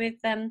works with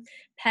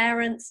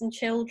parents and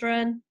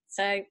children.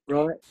 So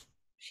right,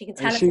 she can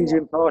tell us. She's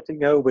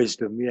imparting her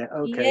wisdom. Yeah,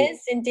 okay. She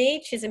is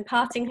indeed. She's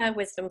imparting her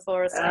wisdom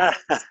for us.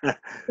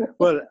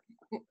 Well,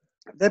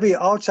 Debbie,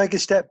 I'll take a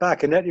step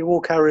back and let you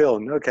all carry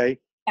on. Okay.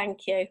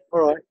 Thank you.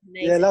 All right.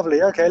 Amazing. Yeah,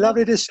 lovely. Okay,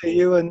 lovely to see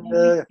you, and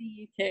Lovely to see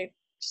you too.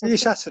 see you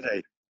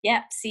Saturday.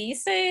 Yep, see you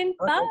soon.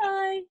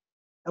 Okay.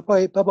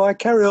 Bye. Bye bye.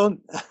 Carry on.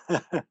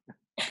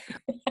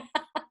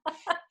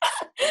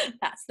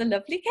 That's the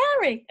lovely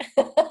Carrie.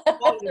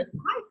 I've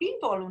been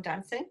ballroom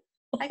dancing.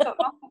 I got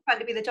trying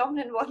to be the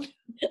dominant one.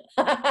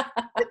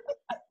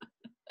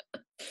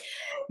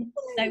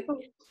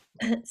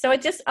 So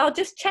I'll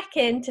just check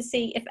in to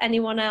see if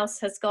anyone else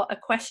has got a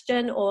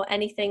question or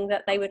anything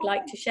that they would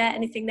like to share,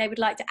 anything they would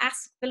like to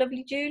ask the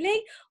lovely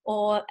Julie,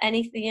 or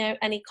anything,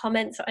 any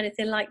comments or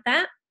anything like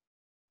that.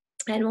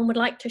 Anyone would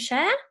like to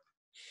share?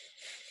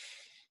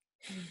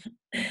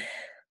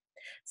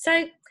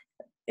 So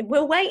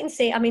we'll wait and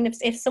see. I mean,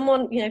 if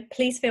someone,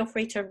 please feel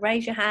free to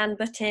raise your hand,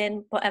 butt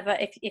in, whatever,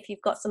 if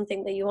you've got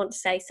something that you want to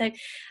say. So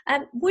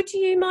would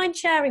you mind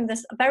sharing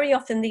this? Very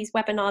often these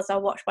webinars are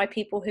watched by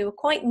people who are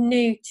quite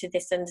new to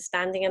this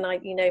understanding, and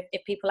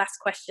if people ask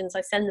questions,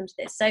 I send them to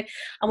this. So,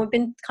 and we've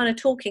been kind of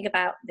talking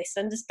about this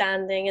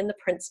understanding and the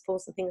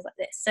principles and things like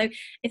this. So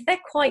if they're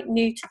quite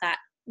new to that,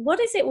 what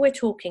is it we're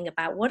talking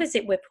about? What is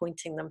it we're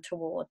pointing them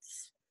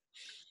towards?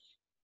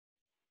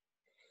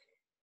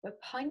 We're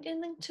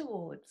pointing them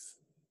towards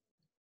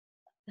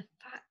the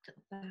fact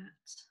that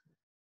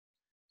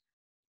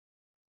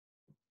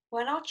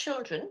when our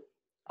children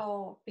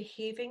are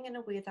behaving in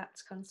a way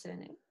that's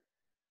concerning,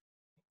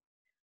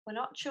 when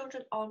our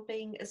children aren't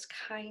being as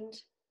kind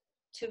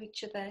to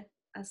each other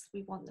as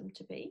we want them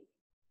to be,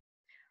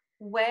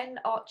 when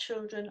our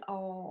children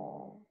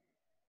are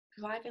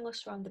driving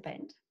us around the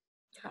bend,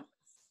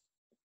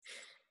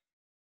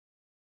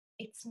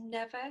 it's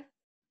never,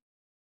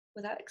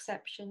 without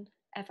exception,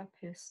 ever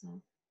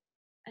personal.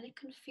 And it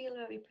can feel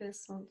very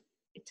personal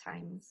at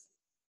times.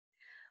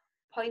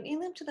 Pointing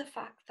them to the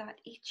fact that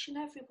each and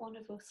every one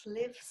of us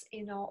lives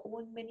in our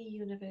own mini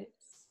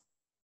universe,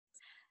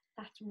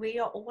 that we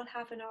are all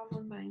having our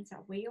own minds,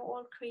 that we are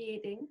all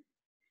creating,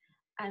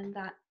 and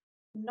that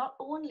not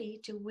only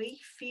do we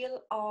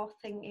feel our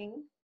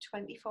thinking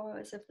 24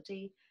 hours of the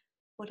day,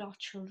 but our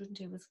children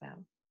do as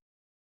well.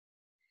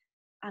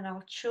 And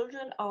our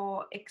children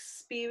are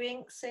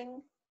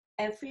experiencing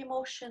every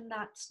emotion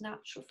that's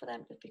natural for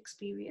them to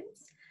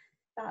experience,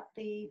 that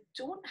they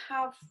don't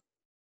have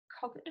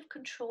cognitive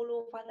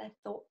control over their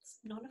thoughts.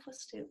 None of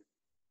us do.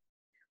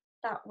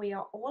 That we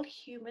are all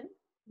human.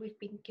 We've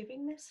been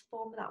given this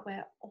form, that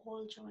we're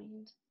all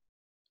joined.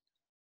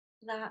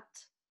 That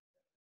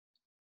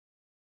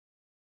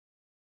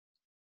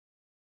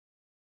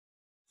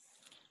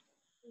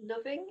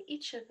loving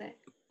each other,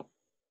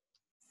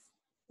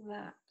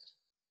 that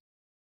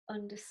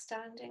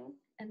understanding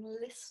and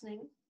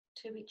listening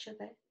to each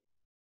other,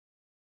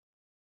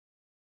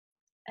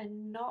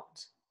 and not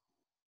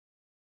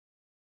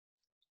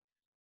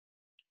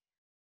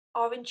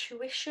our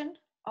intuition,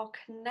 our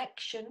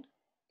connection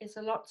is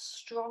a lot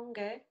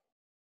stronger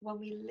when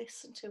we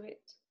listen to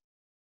it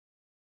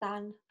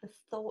than the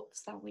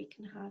thoughts that we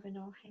can have in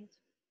our head.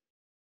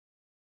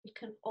 We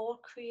can all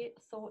create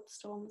thought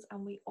storms,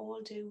 and we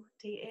all do,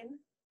 day in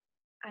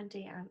and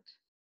day out.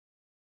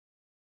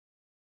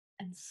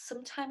 And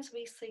sometimes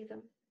we see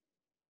them,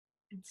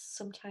 and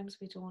sometimes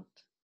we don't.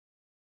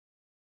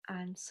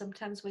 And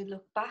sometimes we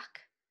look back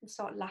and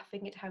start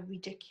laughing at how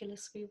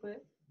ridiculous we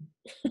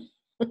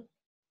were.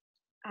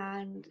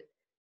 And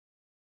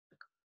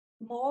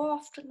more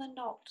often than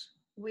not,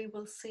 we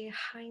will say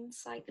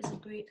hindsight is a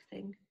great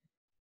thing.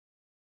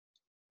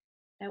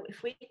 Now,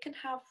 if we can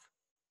have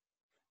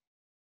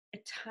a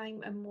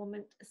time, a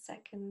moment, a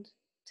second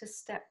to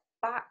step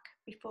back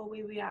before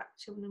we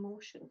react to an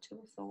emotion, to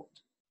a thought,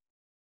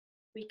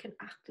 we can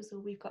act as though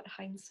we've got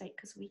hindsight,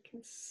 because we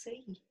can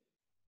see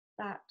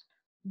that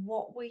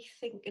what we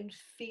think and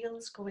feel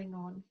is going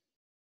on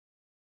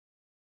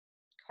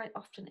quite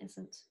often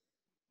isn't.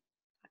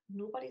 That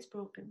nobody's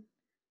broken,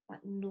 that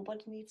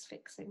nobody needs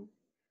fixing,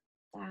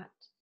 that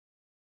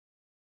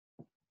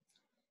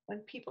when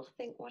people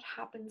think what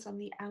happens on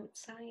the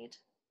outside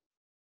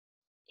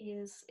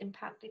is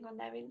impacting on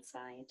their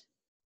inside,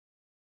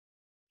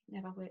 it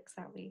never works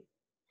that way.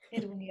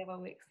 It only ever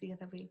works the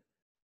other way.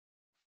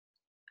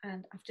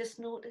 And I've just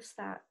noticed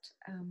that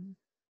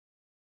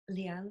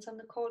Leanne's on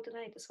the call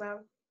tonight as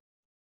well.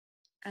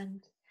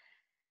 And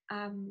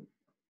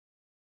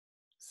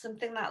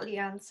something that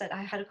Leanne said,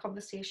 I had a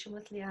conversation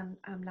with Leanne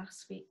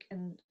last week,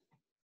 and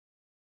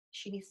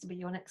she needs to be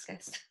your next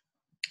guest.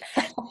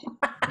 Oh,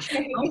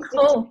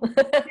 cool.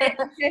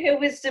 Her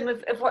wisdom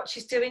of what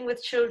she's doing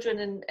with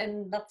children,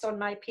 and that's on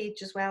my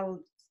page as well.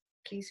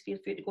 Please feel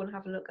free to go and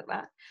have a look at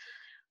that.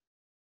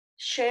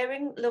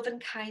 Sharing love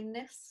and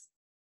kindness,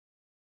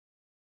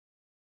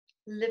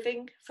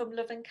 living from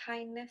love and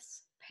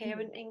kindness,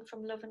 parenting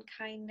from love and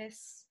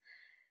kindness,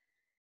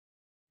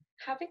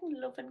 having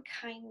love and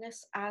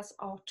kindness as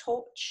our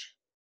torch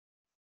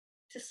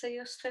to see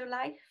us through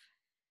life,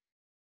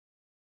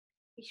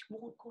 we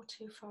won't go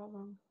too far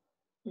wrong.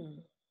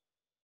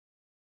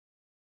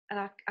 And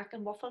I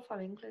can waffle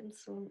for England,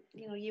 so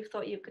you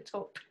thought you could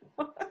talk.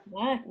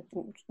 Yeah,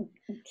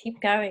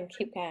 keep going.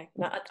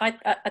 No,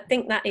 I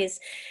think that is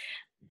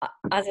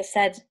as I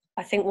said,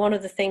 I think one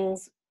of the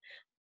things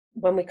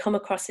when we come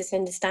across this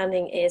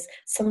understanding is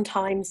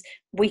sometimes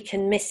we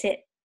can miss it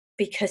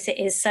because it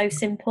is so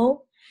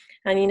simple.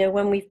 And, you know,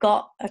 when we've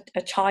got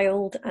a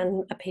child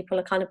and people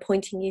are kind of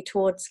pointing you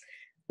towards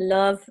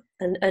love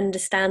and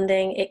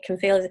understanding, it can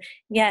feel,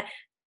 yeah,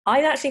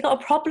 I've actually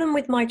got a problem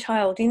with my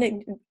child. You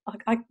know,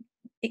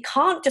 it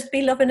can't just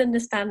be love and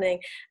understanding.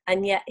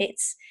 And yet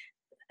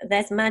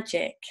there's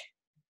magic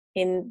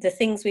in the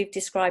things we've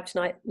described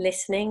tonight: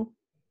 listening,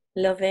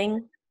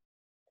 loving,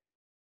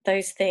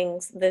 those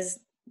things. There's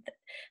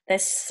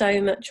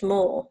so much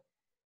more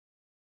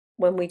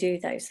when we do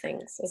those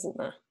things, isn't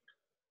there?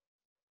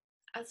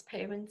 As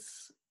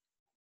parents,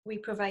 we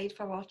provide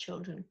for our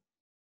children.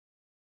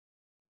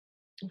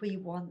 We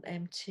want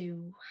them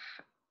to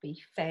be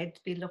fed,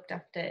 be looked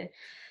after,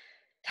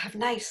 to have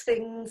nice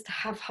things, to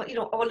have, you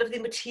know, all of the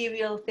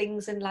material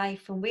things in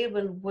life, and we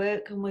will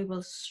work and we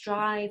will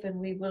strive and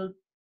we will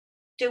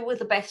do with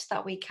the best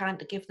that we can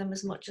to give them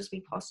as much as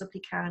we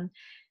possibly can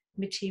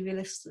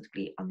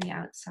materialistically on the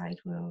outside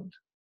world.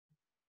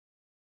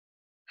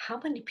 How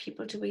many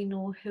people do we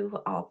know who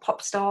are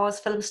pop stars,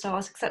 film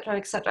stars, etc.,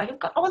 who've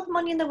got all the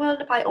money in the world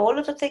to buy all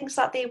of the things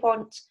that they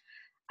want,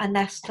 and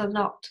they're still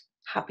not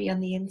happy on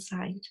the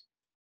inside?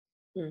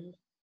 Mm.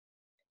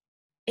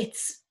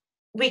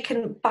 We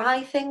can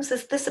buy things.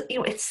 This, you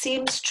know, it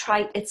seems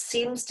trite. It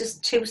seems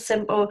just too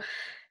simple.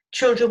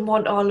 Children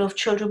want our love.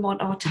 Children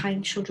want our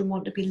time. Children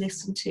want to be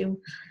listened to.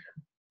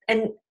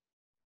 And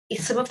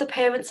some of the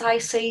parents I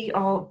see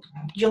are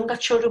younger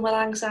children with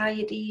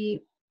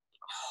anxiety,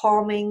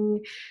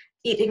 harming,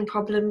 eating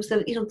problems.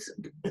 You know,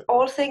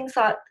 all things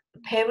that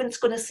parents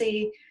going to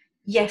say,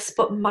 yes,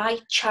 but my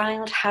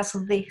child has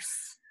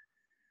this.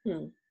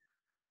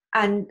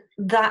 And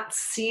that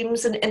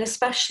seems, and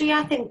especially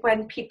I think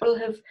when people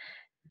have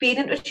been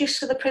introduced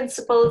to the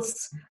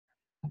principles,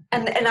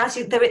 and as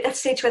they're at that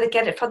stage where they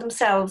get it for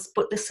themselves,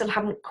 but they still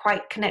haven't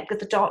quite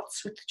connected the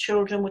dots with the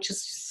children, which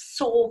is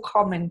so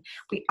common.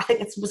 I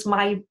think it was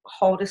my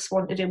hardest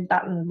one to do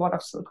that, and what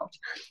I've still got.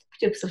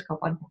 I've still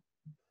got one.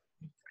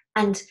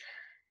 And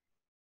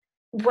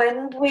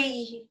when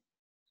we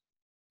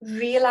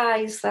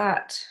realise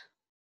that,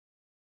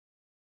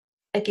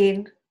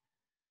 again,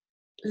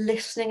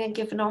 listening and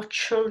giving our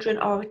children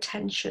our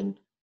attention,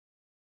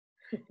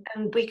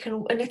 and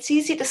it's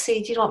easy to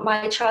say, do you know what,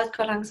 my child's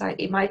got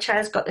anxiety, my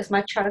child's got this,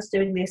 my child's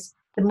doing this,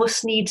 there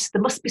must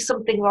be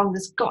something wrong,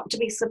 there's got to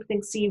be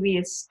something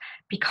serious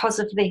because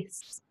of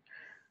this.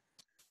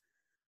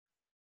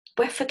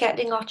 We're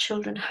forgetting our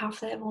children have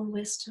their own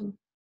wisdom.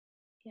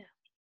 Yeah.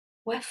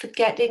 We're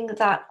forgetting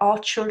that our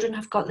children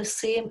have got the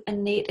same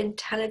innate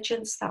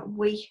intelligence that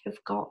we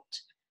have got.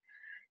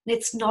 And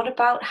it's not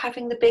about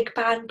having the big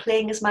band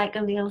playing, as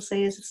Michael Neal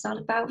says. It's not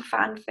about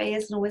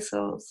fanfares and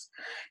whistles.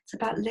 It's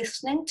about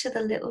listening to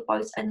the little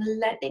voice and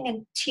letting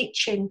and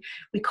teaching.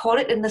 We call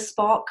it in the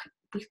spark.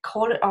 We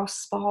call it our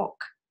spark.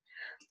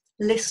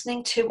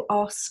 Listening to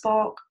our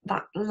spark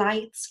that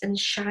lights and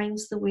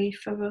shines the way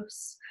for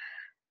us.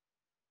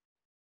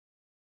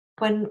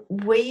 When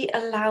we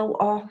allow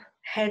our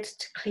head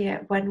to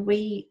clear, when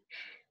we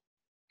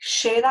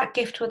share that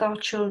gift with our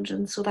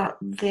children so that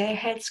their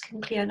heads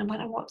can clear no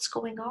matter what's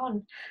going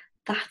on,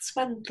 that's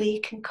when they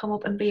can come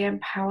up and be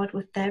empowered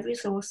with their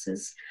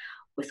resources,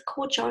 with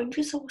co-joined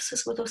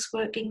resources, with us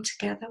working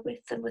together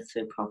with them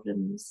through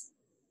problems.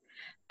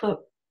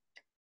 But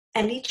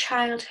any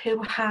child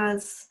who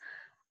has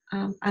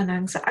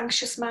an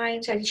anxious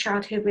mind, any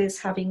child who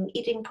is having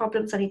eating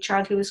problems, any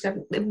child who is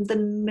having the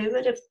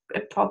myriad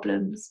of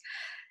problems,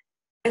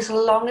 as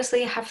long as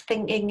they have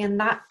thinking in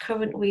that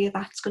current way,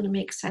 that's going to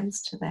make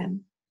sense to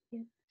them. Yeah.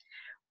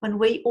 When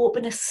we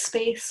open a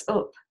space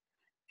up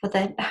for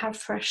them to have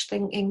fresh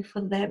thinking, for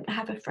them to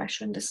have a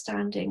fresh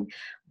understanding,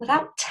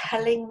 without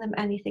telling them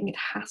anything, it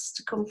has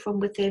to come from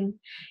within.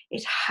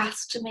 It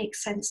has to make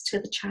sense to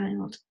the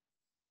child.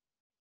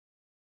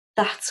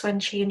 That's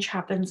when change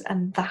happens,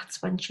 and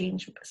that's when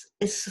change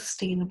is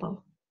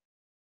sustainable.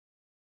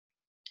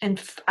 And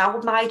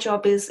my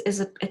job is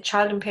a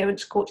child and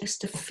parents coach is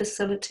to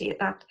facilitate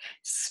that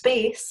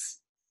space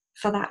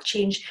for that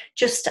change.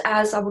 Just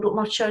as I'm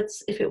not sure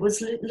if it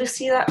was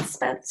Lucy that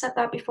said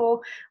that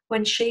before,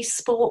 when she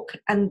spoke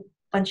and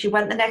when she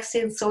went the next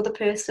day and saw the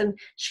person,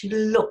 she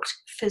looked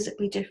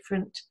physically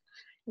different.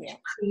 Yeah. She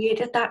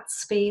created that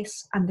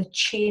space and the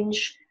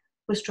change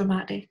was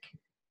dramatic.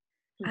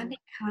 And it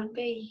can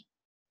be.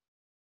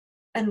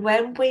 And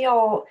when we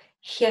are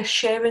here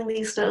sharing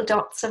these little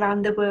dots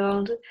around the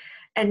world,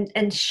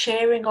 and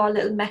sharing our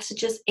little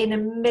messages in a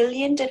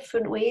million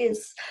different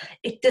ways.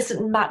 It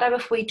doesn't matter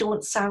if we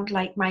don't sound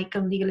like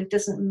Michael Neal. It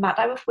doesn't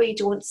matter if we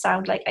don't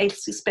sound like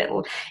Elsie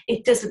Spittle.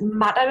 It doesn't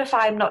matter if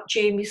I'm not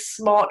Jamie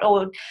Smart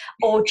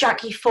or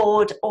Jackie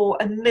Ford or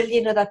a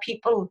million other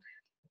people.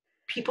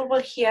 People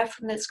will hear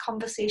from this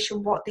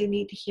conversation what they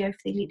need to hear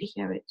if they need to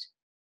hear it.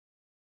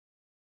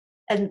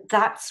 And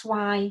that's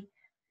why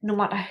no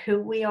matter who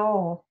we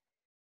are,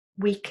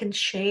 we can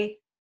share.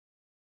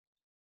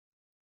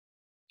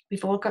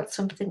 We've all got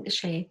something to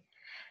share.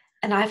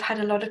 And I've had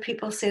a lot of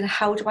people saying,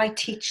 how do I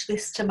teach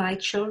this to my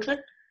children?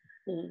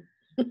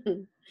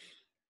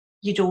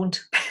 You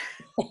don't.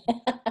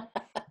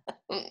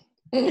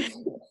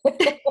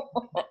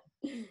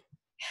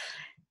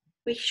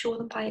 We show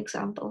them by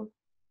example,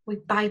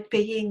 by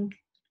being,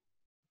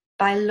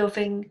 by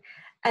loving,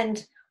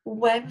 and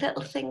when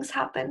little things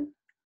happen,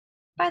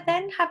 by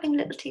then having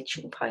little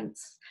teaching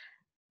points.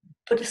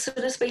 But as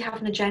soon as we have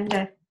an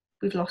agenda,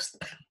 we've lost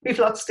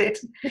it.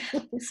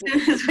 As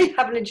soon as we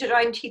have an agenda,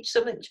 try and teach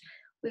something,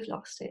 we've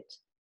lost it.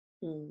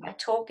 By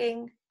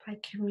talking, by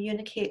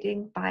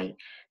communicating, by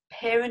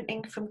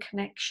parenting from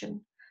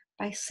connection,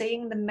 by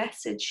seeing the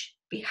message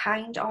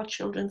behind our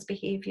children's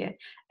behaviour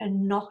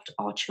and not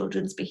our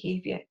children's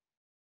behaviour,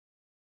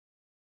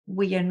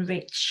 we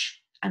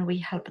enrich and we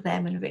help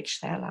them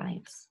enrich their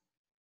lives.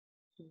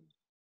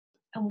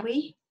 And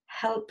we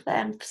help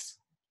them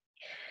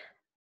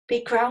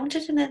be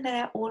grounded in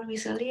their own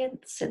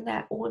resilience, in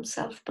their own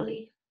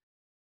self-belief.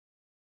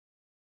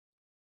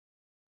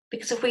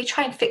 Because if we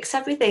try and fix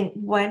everything,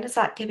 when is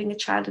that giving a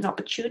child an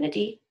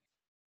opportunity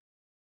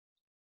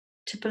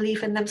to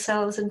believe in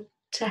themselves and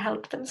to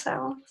help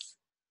themselves?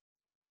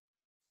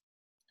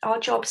 Our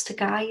job's to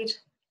guide,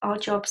 our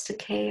job's to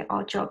care,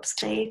 our job's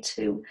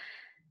to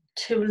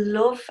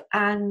love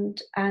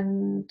and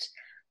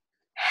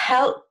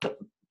help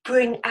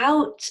bring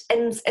out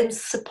and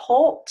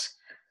support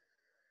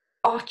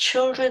our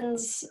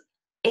children's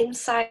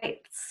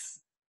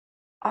insights,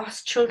 our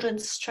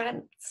children's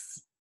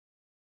strengths.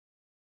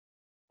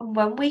 And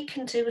when we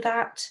can do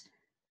that,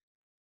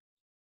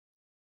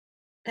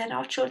 then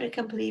our children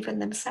can believe in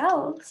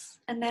themselves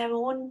and their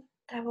own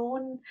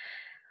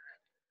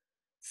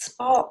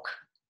spark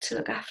to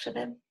look after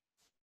them.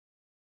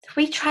 If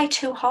we try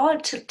too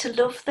hard to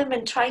love them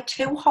and try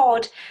too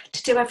hard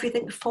to do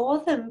everything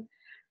for them,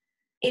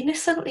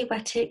 innocently we're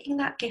taking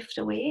that gift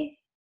away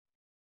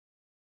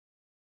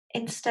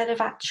instead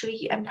of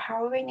actually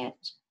empowering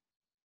it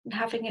and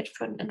having it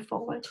front and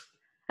forward.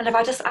 And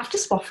I've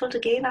just waffled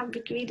again. I'm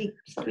really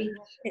sorry.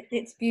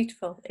 It's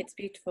beautiful. It's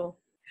beautiful.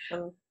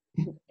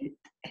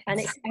 And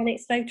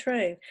it's so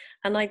true.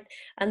 And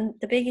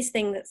the biggest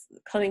thing that's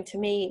coming to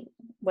me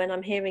when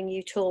I'm hearing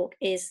you talk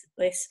is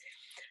this,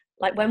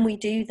 like when we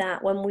do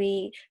that, when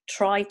we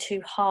try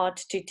too hard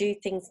to do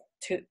things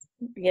to,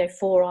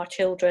 for our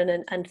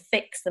children and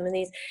fix them,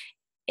 and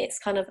it's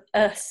kind of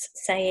us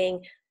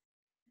saying,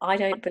 I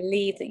don't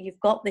believe that you've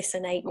got this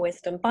innate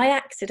wisdom by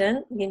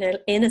accident,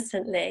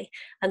 innocently.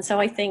 And so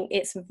I think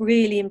it's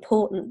really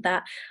important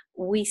that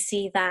we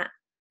see that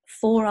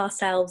for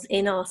ourselves,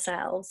 in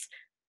ourselves,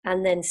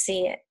 and then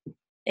see it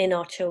in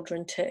our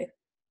children too,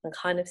 and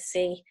kind of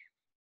see,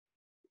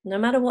 no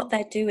matter what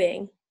they're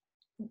doing,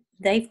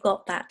 they've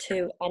got that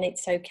too, and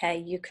it's okay,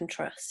 you can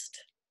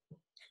trust.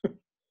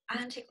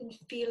 And it can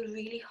feel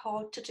really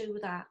hard to do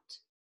that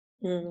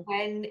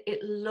when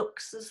it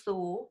looks as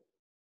though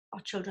our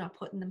children are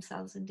putting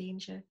themselves in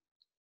danger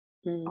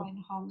or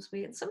in harm's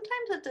way. And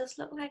sometimes it does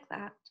look like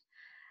that.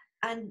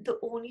 And the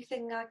only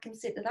thing I can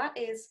say to that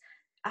is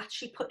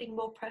actually putting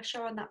more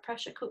pressure on that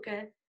pressure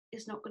cooker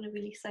is not going to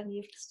release any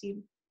of the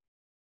steam.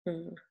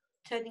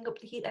 Turning up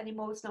the heat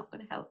anymore is not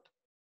going to help.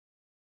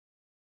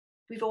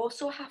 We've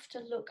also have to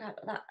look at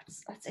that.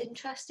 That's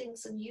interesting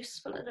and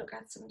useful to look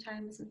at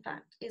sometimes, in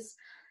fact, is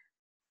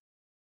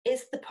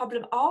the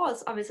problem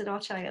ours or is it our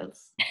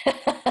child's?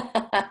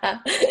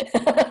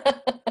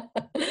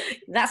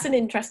 That's an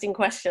interesting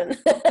question.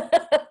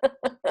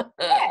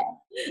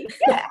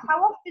 Yeah.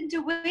 How often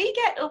do we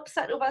get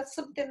upset over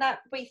something that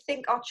we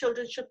think our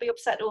children should be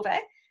upset over,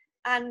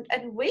 and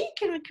we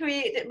can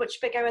create it much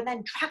bigger and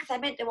then drag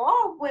them into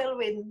our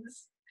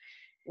whirlwinds?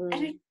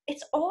 And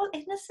it's all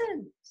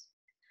innocent.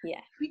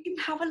 Yeah, we can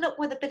have a look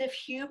with a bit of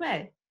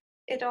humour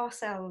in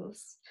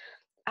ourselves.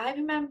 I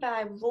remember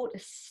I wrote a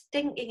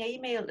stinking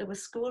email to a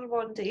school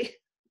one day.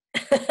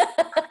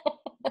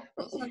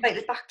 I'm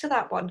invited back to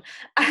that one.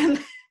 I'm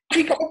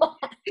a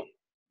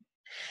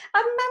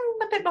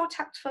bit more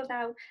tactful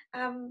now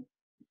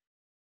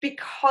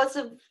because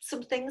of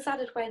some things that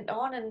had went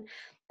on, and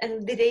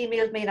they'd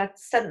emailed me and I'd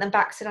sent them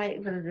back. So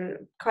it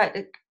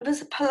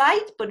was a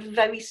polite but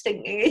very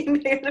stinking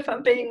email, if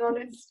I'm being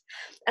honest.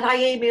 And I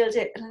emailed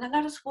it, and then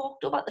I just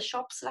walked up at the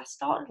shops and I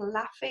started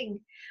laughing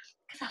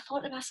because I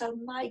thought to myself,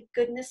 my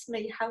goodness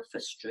me, how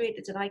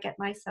frustrated did I get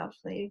myself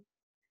there?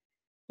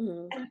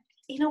 And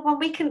when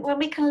we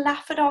can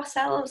laugh at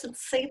ourselves and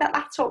see that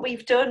that's what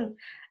we've done,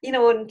 and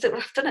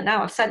I've done it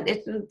now, I've sent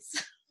it, and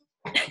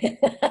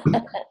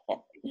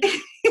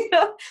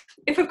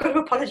if we've got to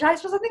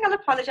apologise for something, I'll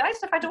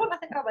apologise. If I don't, I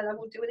think, I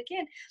won't do it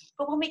again.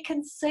 But when we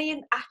can see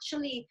and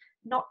actually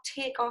not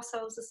take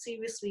ourselves as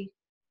seriously,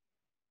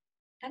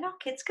 then our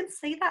kids can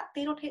see that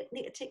they don't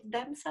need to take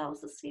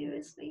themselves as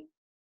seriously.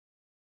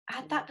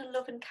 Add that to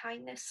love and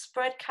kindness,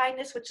 spread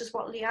kindness, which is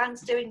what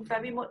Leanne's doing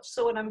very much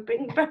so, and I'm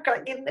bringing her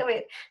back into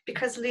it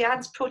because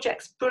Leanne's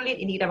project's brilliant.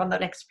 You need her on the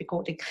next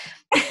recording.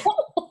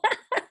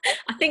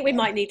 I think we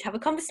might need to have a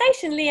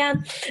conversation,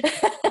 Leanne.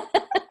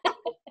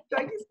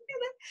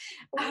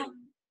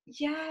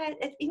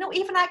 you know,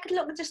 even I could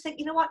look and just think,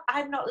 you know what,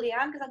 I'm not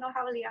Leanne, because I know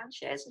how Leanne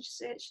shares, and she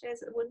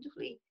shares it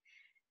wonderfully.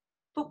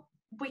 But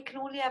we can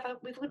only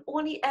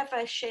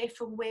ever share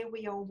from where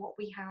we are, what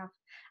we have,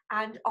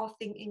 and our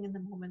thinking in the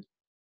moment.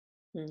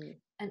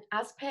 And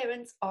as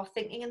parents, our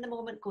thinking in the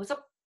moment goes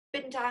up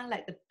and down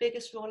like the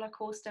biggest roller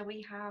coaster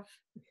we have.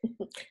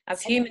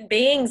 As human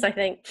beings, I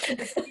think.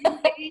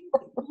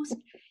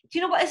 Do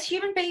you know what? As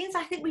human beings,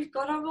 I think we've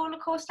got our roller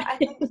coaster. I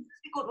think as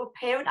we go to a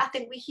parent, I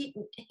think we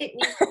hit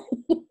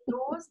new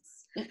doors.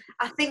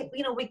 I think,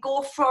 you know, we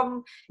go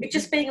from it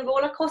just being a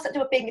roller coaster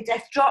to it being a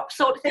death drop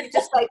sort of thing,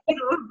 just like, you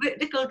know, a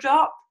vertical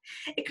drop.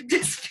 It could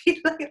just feel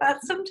like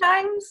that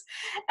sometimes.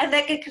 And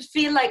then it could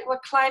feel like we're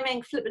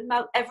climbing flipping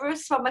Mount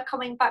Everest when we're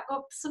coming back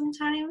up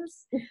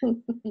sometimes.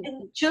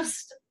 And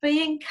just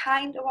being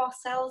kind to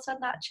ourselves on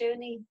that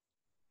journey.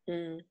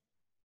 And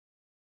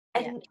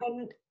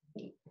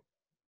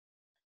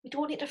we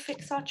don't need to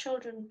fix our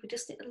children. We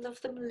just need to love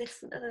them,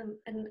 listen to them,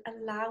 and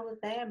allow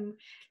them,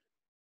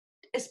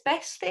 as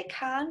best they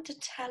can, to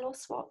tell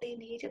us what they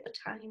need at the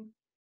time,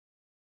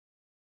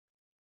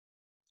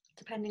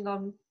 depending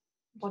on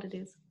what it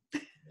is.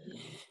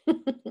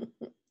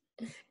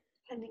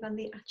 Depending on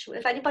the actual.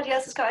 If anybody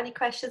else has got any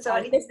questions or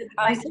anything,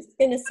 I was just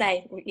going to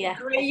say, yeah.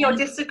 Agree or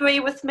disagree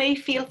with me,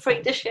 feel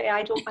free to share.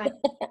 I don't mind.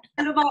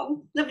 Hello,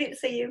 Martin. Lovely to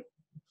see you.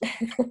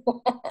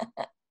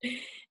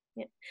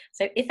 Yeah.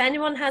 So if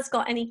anyone has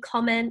got any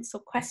comments or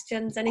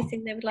questions,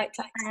 anything they would like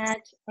to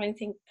add or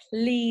anything,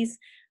 please.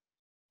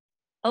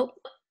 Oh,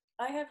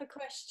 I have a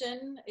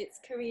question. It's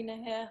Karina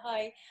here.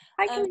 Hi.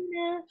 Hi,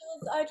 Karina.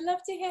 I'd love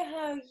to hear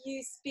how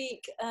you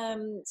speak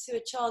to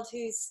a child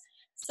who's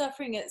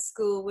suffering at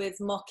school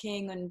with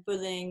mocking and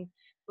bullying,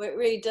 where it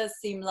really does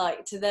seem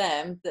like to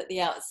them that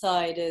the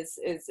outside is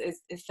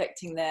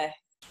affecting their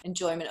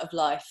enjoyment of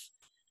life.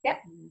 Yeah,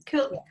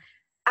 cool. Yeah.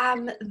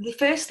 The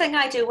first thing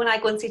I do when I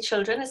go and see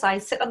children is I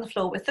sit on the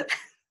floor with them.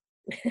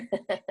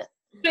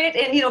 Straight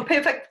in, you know,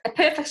 a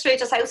perfect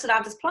stranger's house, and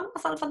I'll just plonk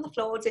myself on the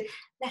floor and say,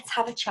 let's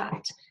have a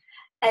chat.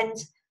 And,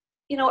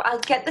 you know, I'll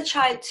get the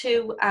child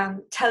to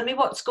tell me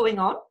what's going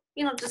on,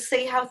 you know, to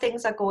see how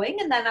things are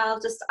going. And then I'll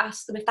just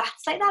ask them if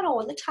that's like that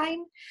all the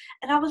time.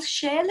 And I will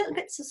share little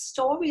bits of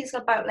stories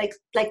about,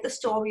 like the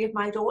story of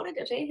my daughter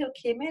today, who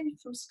came in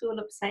from school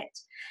upset.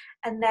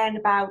 And then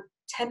about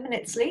 10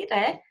 minutes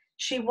later,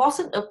 she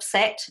wasn't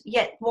upset,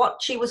 yet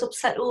what she was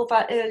upset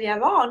over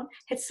earlier on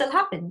had still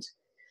happened.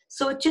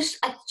 So I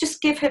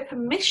just give her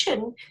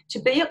permission to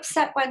be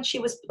upset when she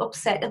was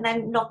upset, and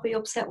then not be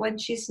upset when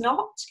she's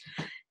not.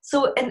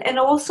 So, and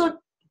also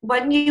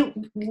when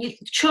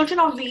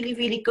children are really,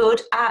 really good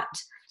at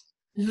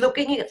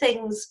looking at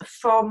things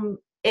from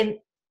an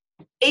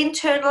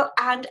internal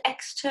and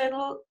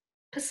external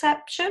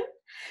perception.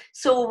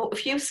 So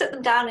if you sit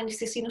them down and you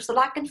say, you know, so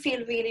that can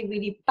feel really,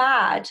 really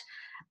bad.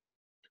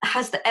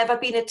 Has there ever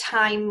been a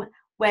time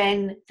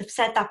when they've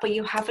said that but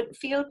you haven't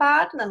feel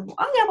bad? And then,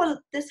 oh yeah,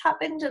 well, this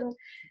happened. And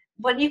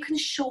when you can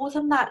show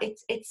them that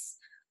it's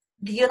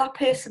the other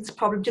person's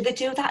problem. Do they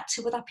do that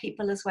to other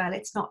people as well?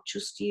 It's not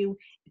just you.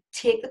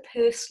 Take the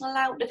personal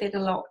out of it a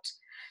lot,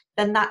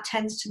 then that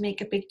tends to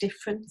make a big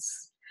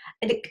difference.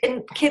 And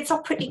kids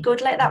are pretty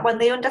good like that when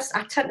they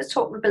understand. I tend to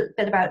talk a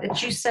bit about the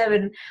juicer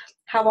and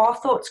how our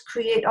thoughts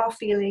create our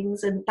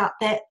feelings, and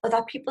that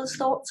other people's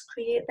thoughts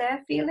create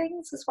their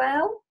feelings as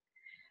well.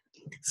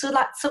 So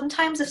that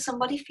sometimes if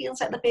somebody feels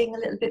like they're being a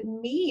little bit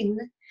mean,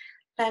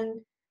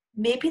 then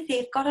maybe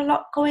they've got a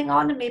lot going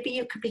on, and maybe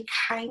you could be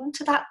kind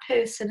to that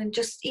person, and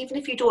just, even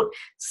if you don't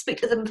speak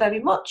to them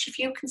very much, if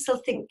you can still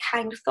think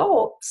kind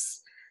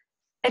thoughts.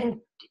 And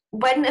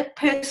when a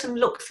person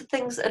looks at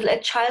things, a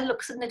child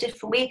looks in a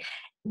different way,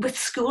 with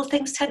school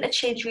things tend to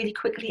change really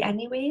quickly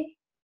anyway.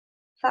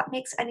 If that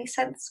makes any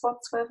sense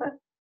whatsoever.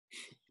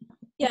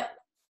 Yeah,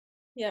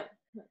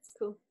 that's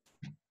cool.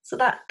 So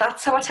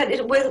that's how I tend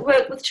to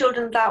work with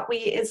children that way,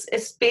 is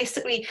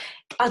basically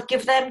I'll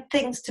give them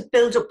things to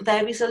build up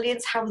their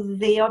resilience, how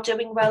they are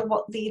doing well,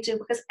 what they do,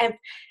 because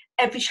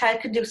every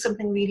child can do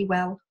something really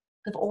well.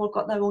 They've all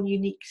got their own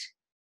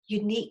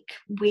unique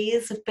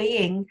ways of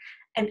being,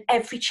 and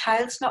every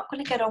child's not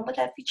going to get on with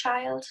every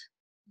child.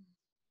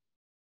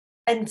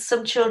 And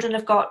some children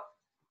have got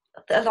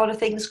a lot of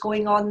things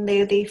going on.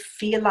 They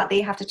feel like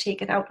they have to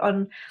take it out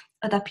on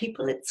other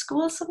people at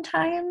school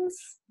sometimes.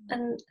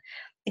 And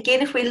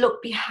again, if we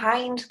look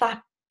behind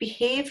that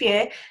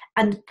behaviour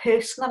and the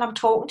person that I'm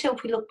talking to,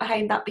 if we look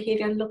behind that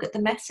behaviour and look at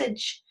the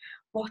message,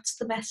 what's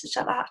the message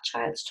that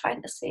child's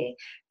trying to say?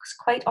 Because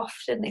quite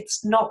often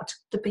it's not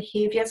the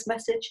behaviour's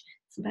message,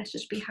 it's the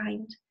message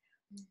behind.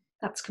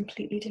 That's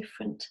completely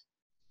different.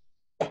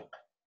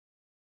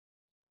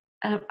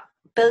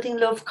 Building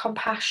love,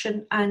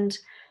 compassion, and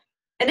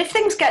if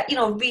things get, you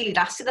know, really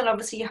nasty, then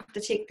obviously you have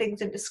to take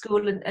things into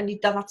school, and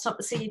that's not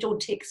to say you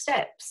don't take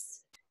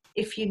steps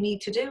if you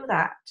need to do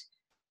that.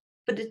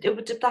 But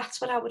that's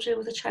what I would do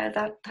with a child.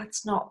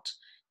 That's not,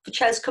 if a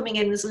child's coming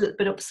in is a little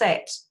bit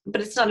upset,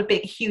 but it's not a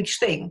big huge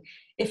thing.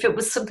 If it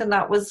was something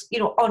that was, you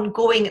know,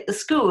 ongoing at the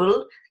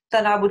school,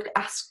 then I would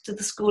ask to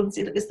the school and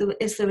say, look,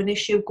 is there an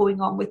issue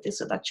going on with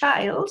this other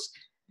child?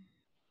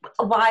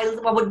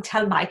 While I wouldn't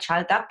tell my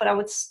child that, but I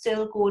would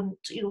still go and,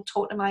 you know,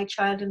 talk to my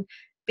child and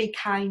be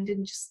kind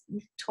and just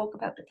talk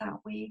about it that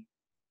way.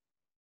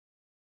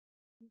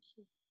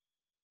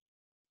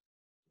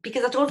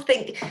 Because I don't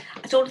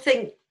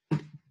think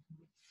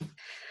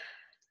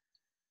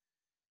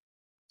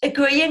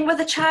agreeing with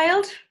a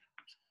child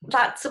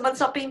that someone's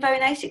not being very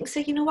nice, you can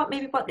say, you know what,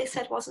 maybe what they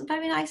said wasn't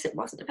very nice, it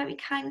wasn't a very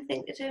kind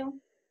thing to do.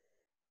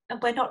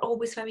 And we're not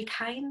always very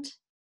kind.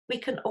 We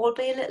can all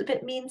be a little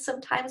bit mean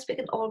sometimes, we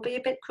can all be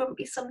a bit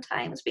grumpy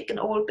sometimes, we can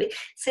all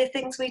say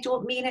things we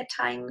don't mean at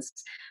times.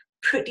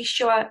 Pretty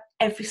sure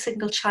every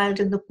single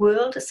child in the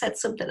world has said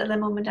something to their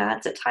mum and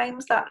dads at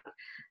times that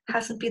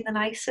hasn't been the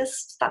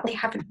nicest, that they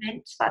haven't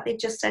meant, that they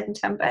just said in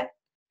temper.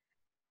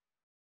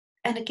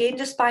 And again,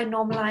 just by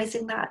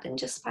normalising that and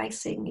just by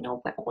saying, you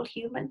know, we're all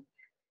human.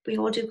 We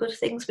all do good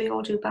things, we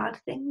all do bad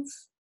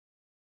things.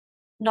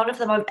 None of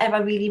them have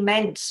ever really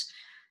meant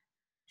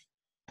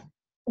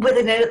with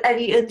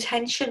any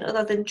intention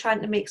other than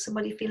trying to make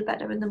somebody feel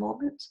better in the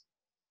moment,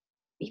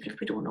 even if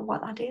we don't know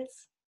what that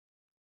is.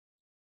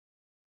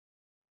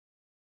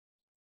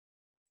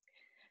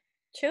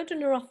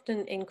 Children are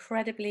often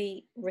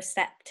incredibly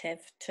receptive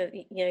to,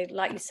 you know,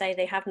 like you say,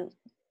 they haven't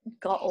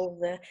got all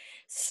the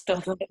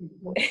stuff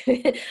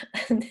and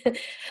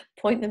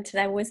point them to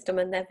their wisdom,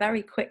 and they're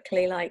very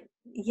quickly like,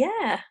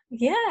 yeah.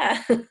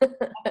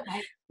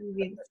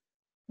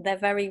 They're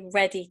very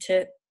ready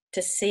to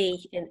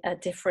see in a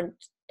different,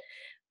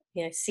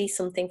 you know, see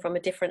something from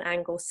a different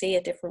angle, see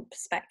a different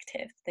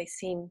perspective. They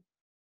seem,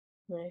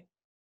 you know,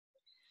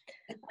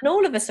 and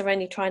all of us are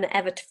only trying to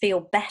ever to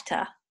feel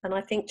better. And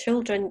I think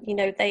children, you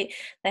know,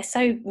 they're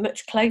so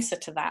much closer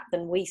to that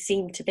than we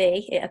seem to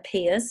be, it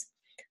appears.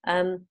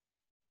 They're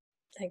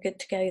good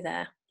to go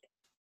there.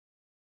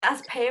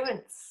 As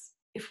parents,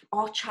 if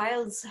our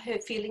child's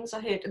feelings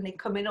are hurt and they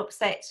come in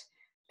upset,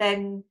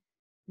 then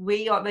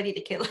we are ready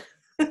to kill.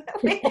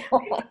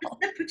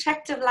 The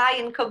protective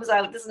lion comes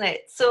out, doesn't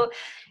it? So,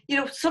 you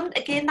know,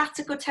 again, that's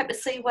a good time to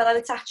see whether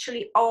it's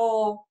actually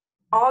our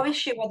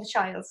issue or the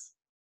child's.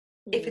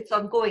 If it's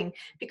ongoing,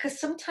 because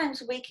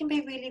sometimes we can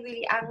be really,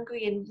 really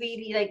angry and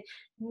really like,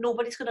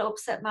 nobody's going to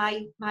upset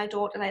my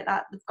daughter like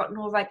that. They've got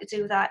no right to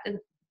do that. And,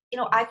 you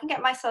know, I can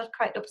get myself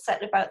quite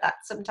upset about that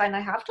sometimes.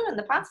 I have done in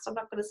the past. I'm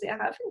not going to say I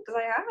haven't, because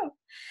I have.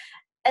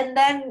 And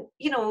then,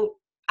 you know,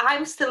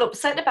 I'm still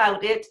upset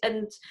about it.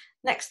 And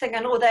next thing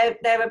I know,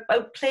 they're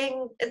out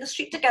playing in the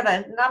street together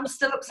and I'm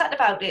still upset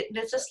about it. And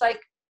it's just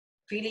like,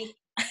 really?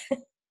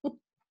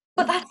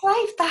 But that's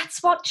life.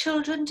 That's what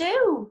children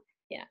do.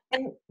 Yeah.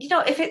 And, you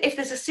know, if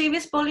there's a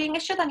serious bullying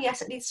issue, then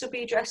yes, it needs to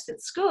be addressed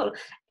at school.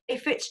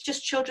 If it's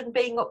just children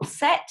being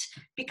upset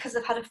because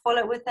they've had a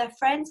fallout with their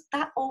friends,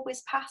 that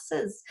always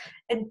passes.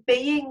 And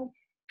being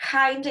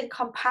kind and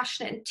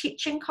compassionate and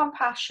teaching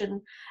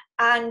compassion,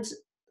 and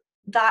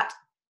that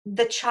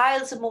the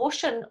child's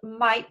emotion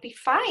might be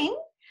fine,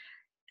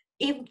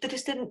 even they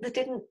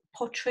didn't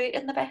portray it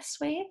in the best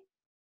way.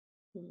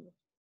 Because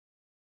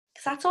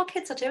that's all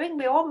kids are doing.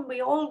 We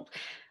all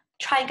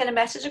try and get a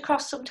message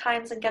across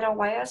sometimes and get our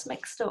wires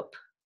mixed up.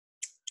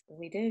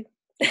 We do.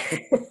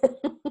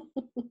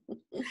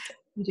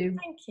 We do.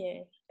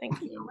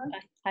 Thank you.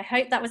 I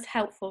hope that was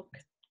helpful,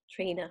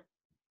 Katrina.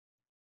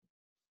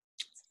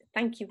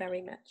 Thank you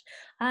very much.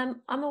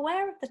 I'm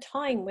aware of the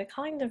time. We're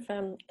kind of,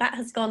 that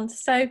has gone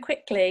so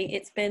quickly.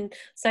 It's been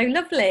so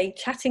lovely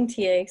chatting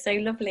to you. So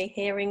lovely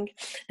hearing.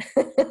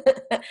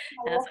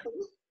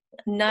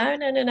 No.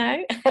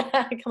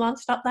 Come on,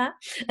 stop that.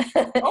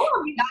 Oh,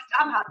 I mean,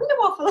 I'm happy to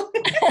waffle.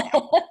 Do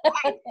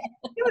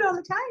it all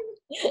the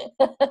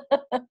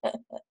time.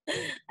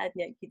 And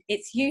yeah,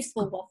 it's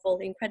useful waffle,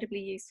 incredibly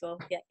useful.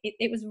 Yeah,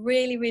 it was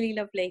really, really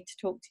lovely to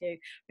talk to you,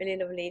 really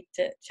lovely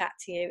to chat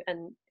to you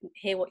and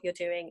hear what you're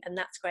doing, and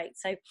that's great.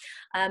 So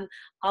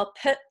I'll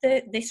put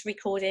this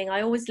recording,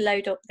 I always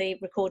load up the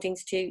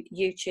recordings to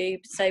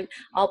YouTube, so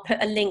I'll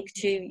put a link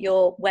to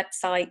your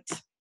website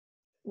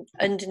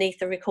underneath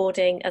the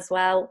recording as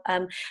well.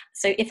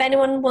 So if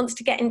anyone wants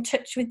to get in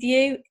touch with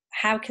you,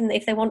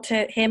 if they want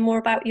to hear more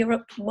about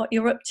what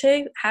you're up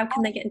to, how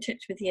can they get in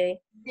touch with you?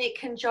 They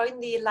can join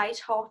the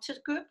Lighthearted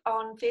group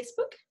on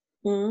Facebook.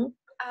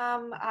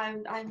 I'm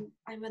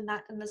in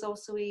that, and there's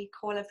also a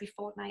call every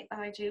fortnight that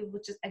I do,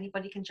 which is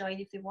anybody can join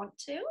if they want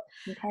to.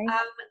 Okay.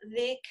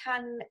 They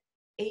can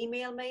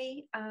email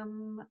me,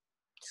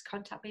 just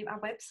contact me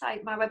at my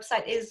website. My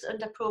website is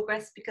under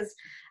progress because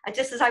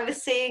just as I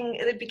was saying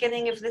at the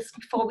beginning of this,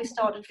 before we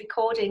started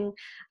recording,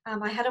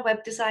 I had a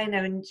web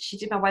designer and she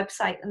did my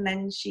website and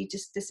then she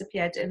just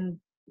disappeared and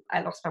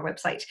I lost my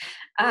website,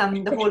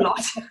 the whole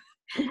lot.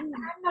 I'm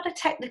not a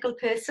technical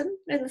person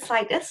in the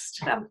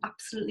slightest. I'm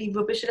absolutely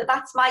rubbish at it.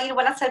 That's my,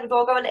 when I said we've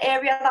all got an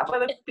area that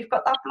we've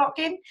got that block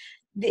in,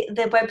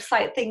 the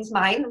website thing's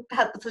mine. I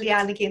helped with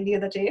Leanne again the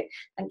other day.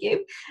 Thank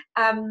you.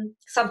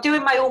 So I'm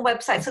doing my own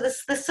website. So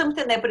there's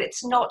something there, but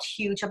it's not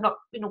huge. I'm not,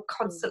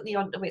 constantly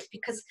onto it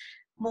because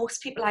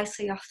most people I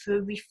see are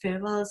through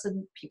referrals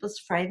and people's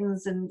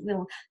friends, and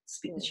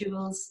speak to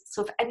Jules.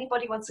 So if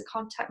anybody wants to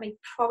contact me,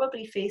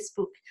 probably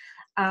Facebook.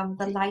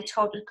 The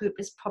Lighthearted group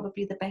is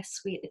probably the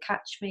best way to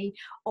catch me,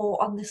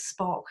 or on the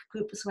Spark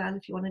group as well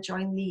if you want to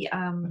join the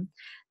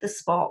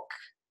Spark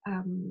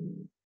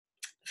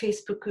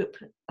Facebook group.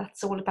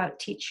 That's all about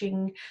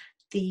teaching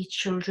the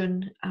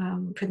children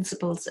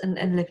principles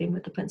and living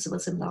with the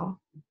principles in our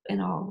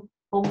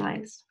home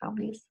lives,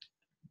 families.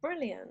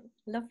 Brilliant,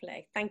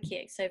 lovely, thank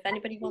you. So if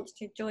anybody wants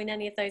to join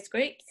any of those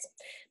groups,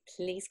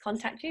 please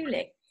contact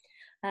Julie.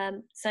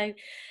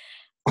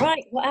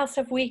 Right, what else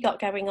have we got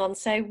going on?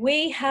 So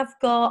we have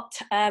got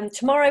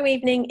tomorrow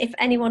evening, if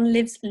anyone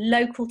lives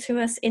local to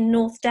us in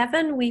North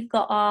Devon, we've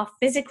got our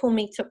physical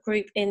meetup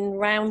group in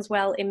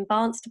Roundswell in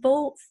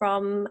Barnstaple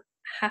from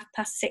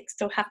 6:30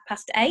 till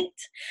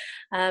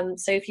 8:30.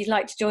 So if you'd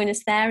like to join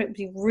us there, it would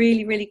be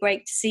really, really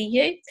great to see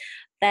you.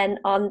 Then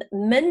on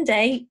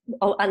Monday,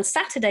 and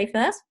Saturday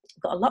first,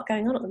 we've got a lot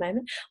going on at the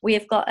moment. We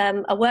have got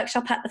a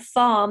workshop at the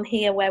farm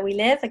here where we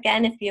live.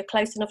 Again, if you're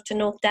close enough to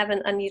North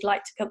Devon and you'd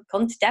like to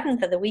come to Devon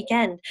for the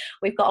weekend,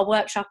 we've got a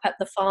workshop at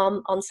the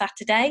farm on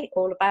Saturday,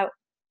 all about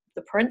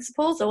the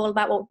principles, all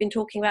about what we've been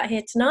talking about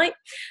here tonight.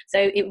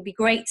 So it would be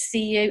great to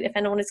see you if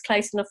anyone is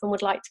close enough and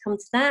would like to come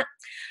to that.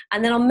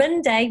 And then on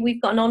Monday,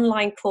 we've got an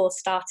online course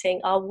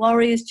starting. Our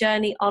Warriors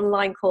Journey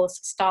online course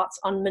starts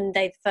on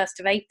Monday, the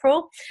 1st of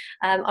April.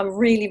 I'm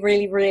really,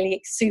 really,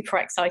 really super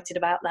excited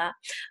about that.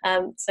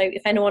 So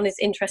if anyone is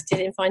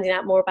interested in finding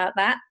out more about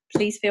that,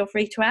 please feel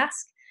free to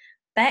ask.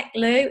 Beck,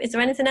 Lou, is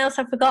there anything else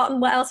I've forgotten?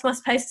 What else am I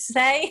supposed to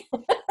say?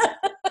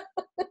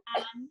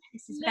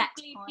 This is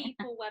Lovely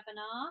People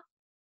webinar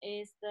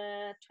is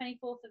the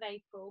 24th of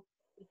April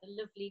with the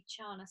lovely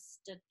Chana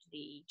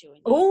Studley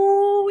joining.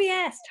 Oh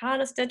yes,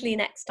 Chana Studley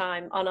next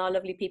time on our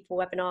Lovely People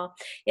webinar.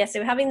 Yeah, so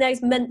we're having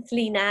those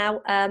monthly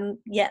now.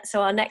 Yeah,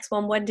 so our next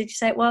one, when did you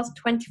say it was?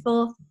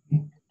 24th?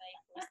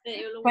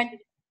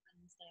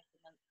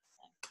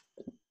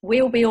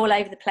 We'll be all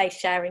over the place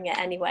sharing it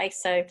anyway,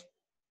 so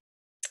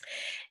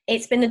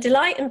it's been a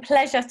delight and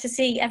pleasure to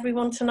see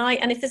everyone tonight.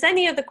 And if there's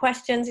any other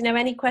questions,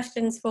 any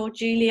questions for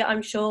Julia,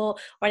 I'm sure,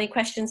 or any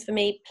questions for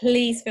me,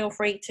 please feel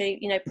free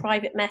to,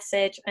 private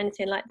message,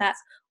 anything like that.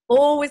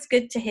 Always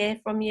good to hear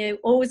from you.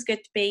 Always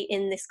good to be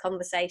in this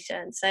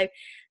conversation. So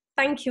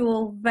thank you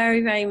all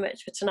very, very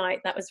much for tonight.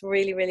 That was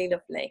really, really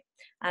lovely.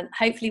 And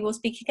hopefully we'll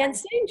speak again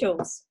soon,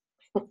 Jules.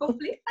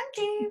 Hopefully. Thank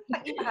you.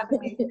 Thank you for having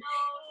me.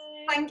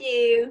 Thank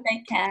you.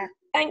 Take care.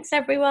 Thanks,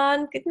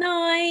 everyone. Good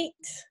night.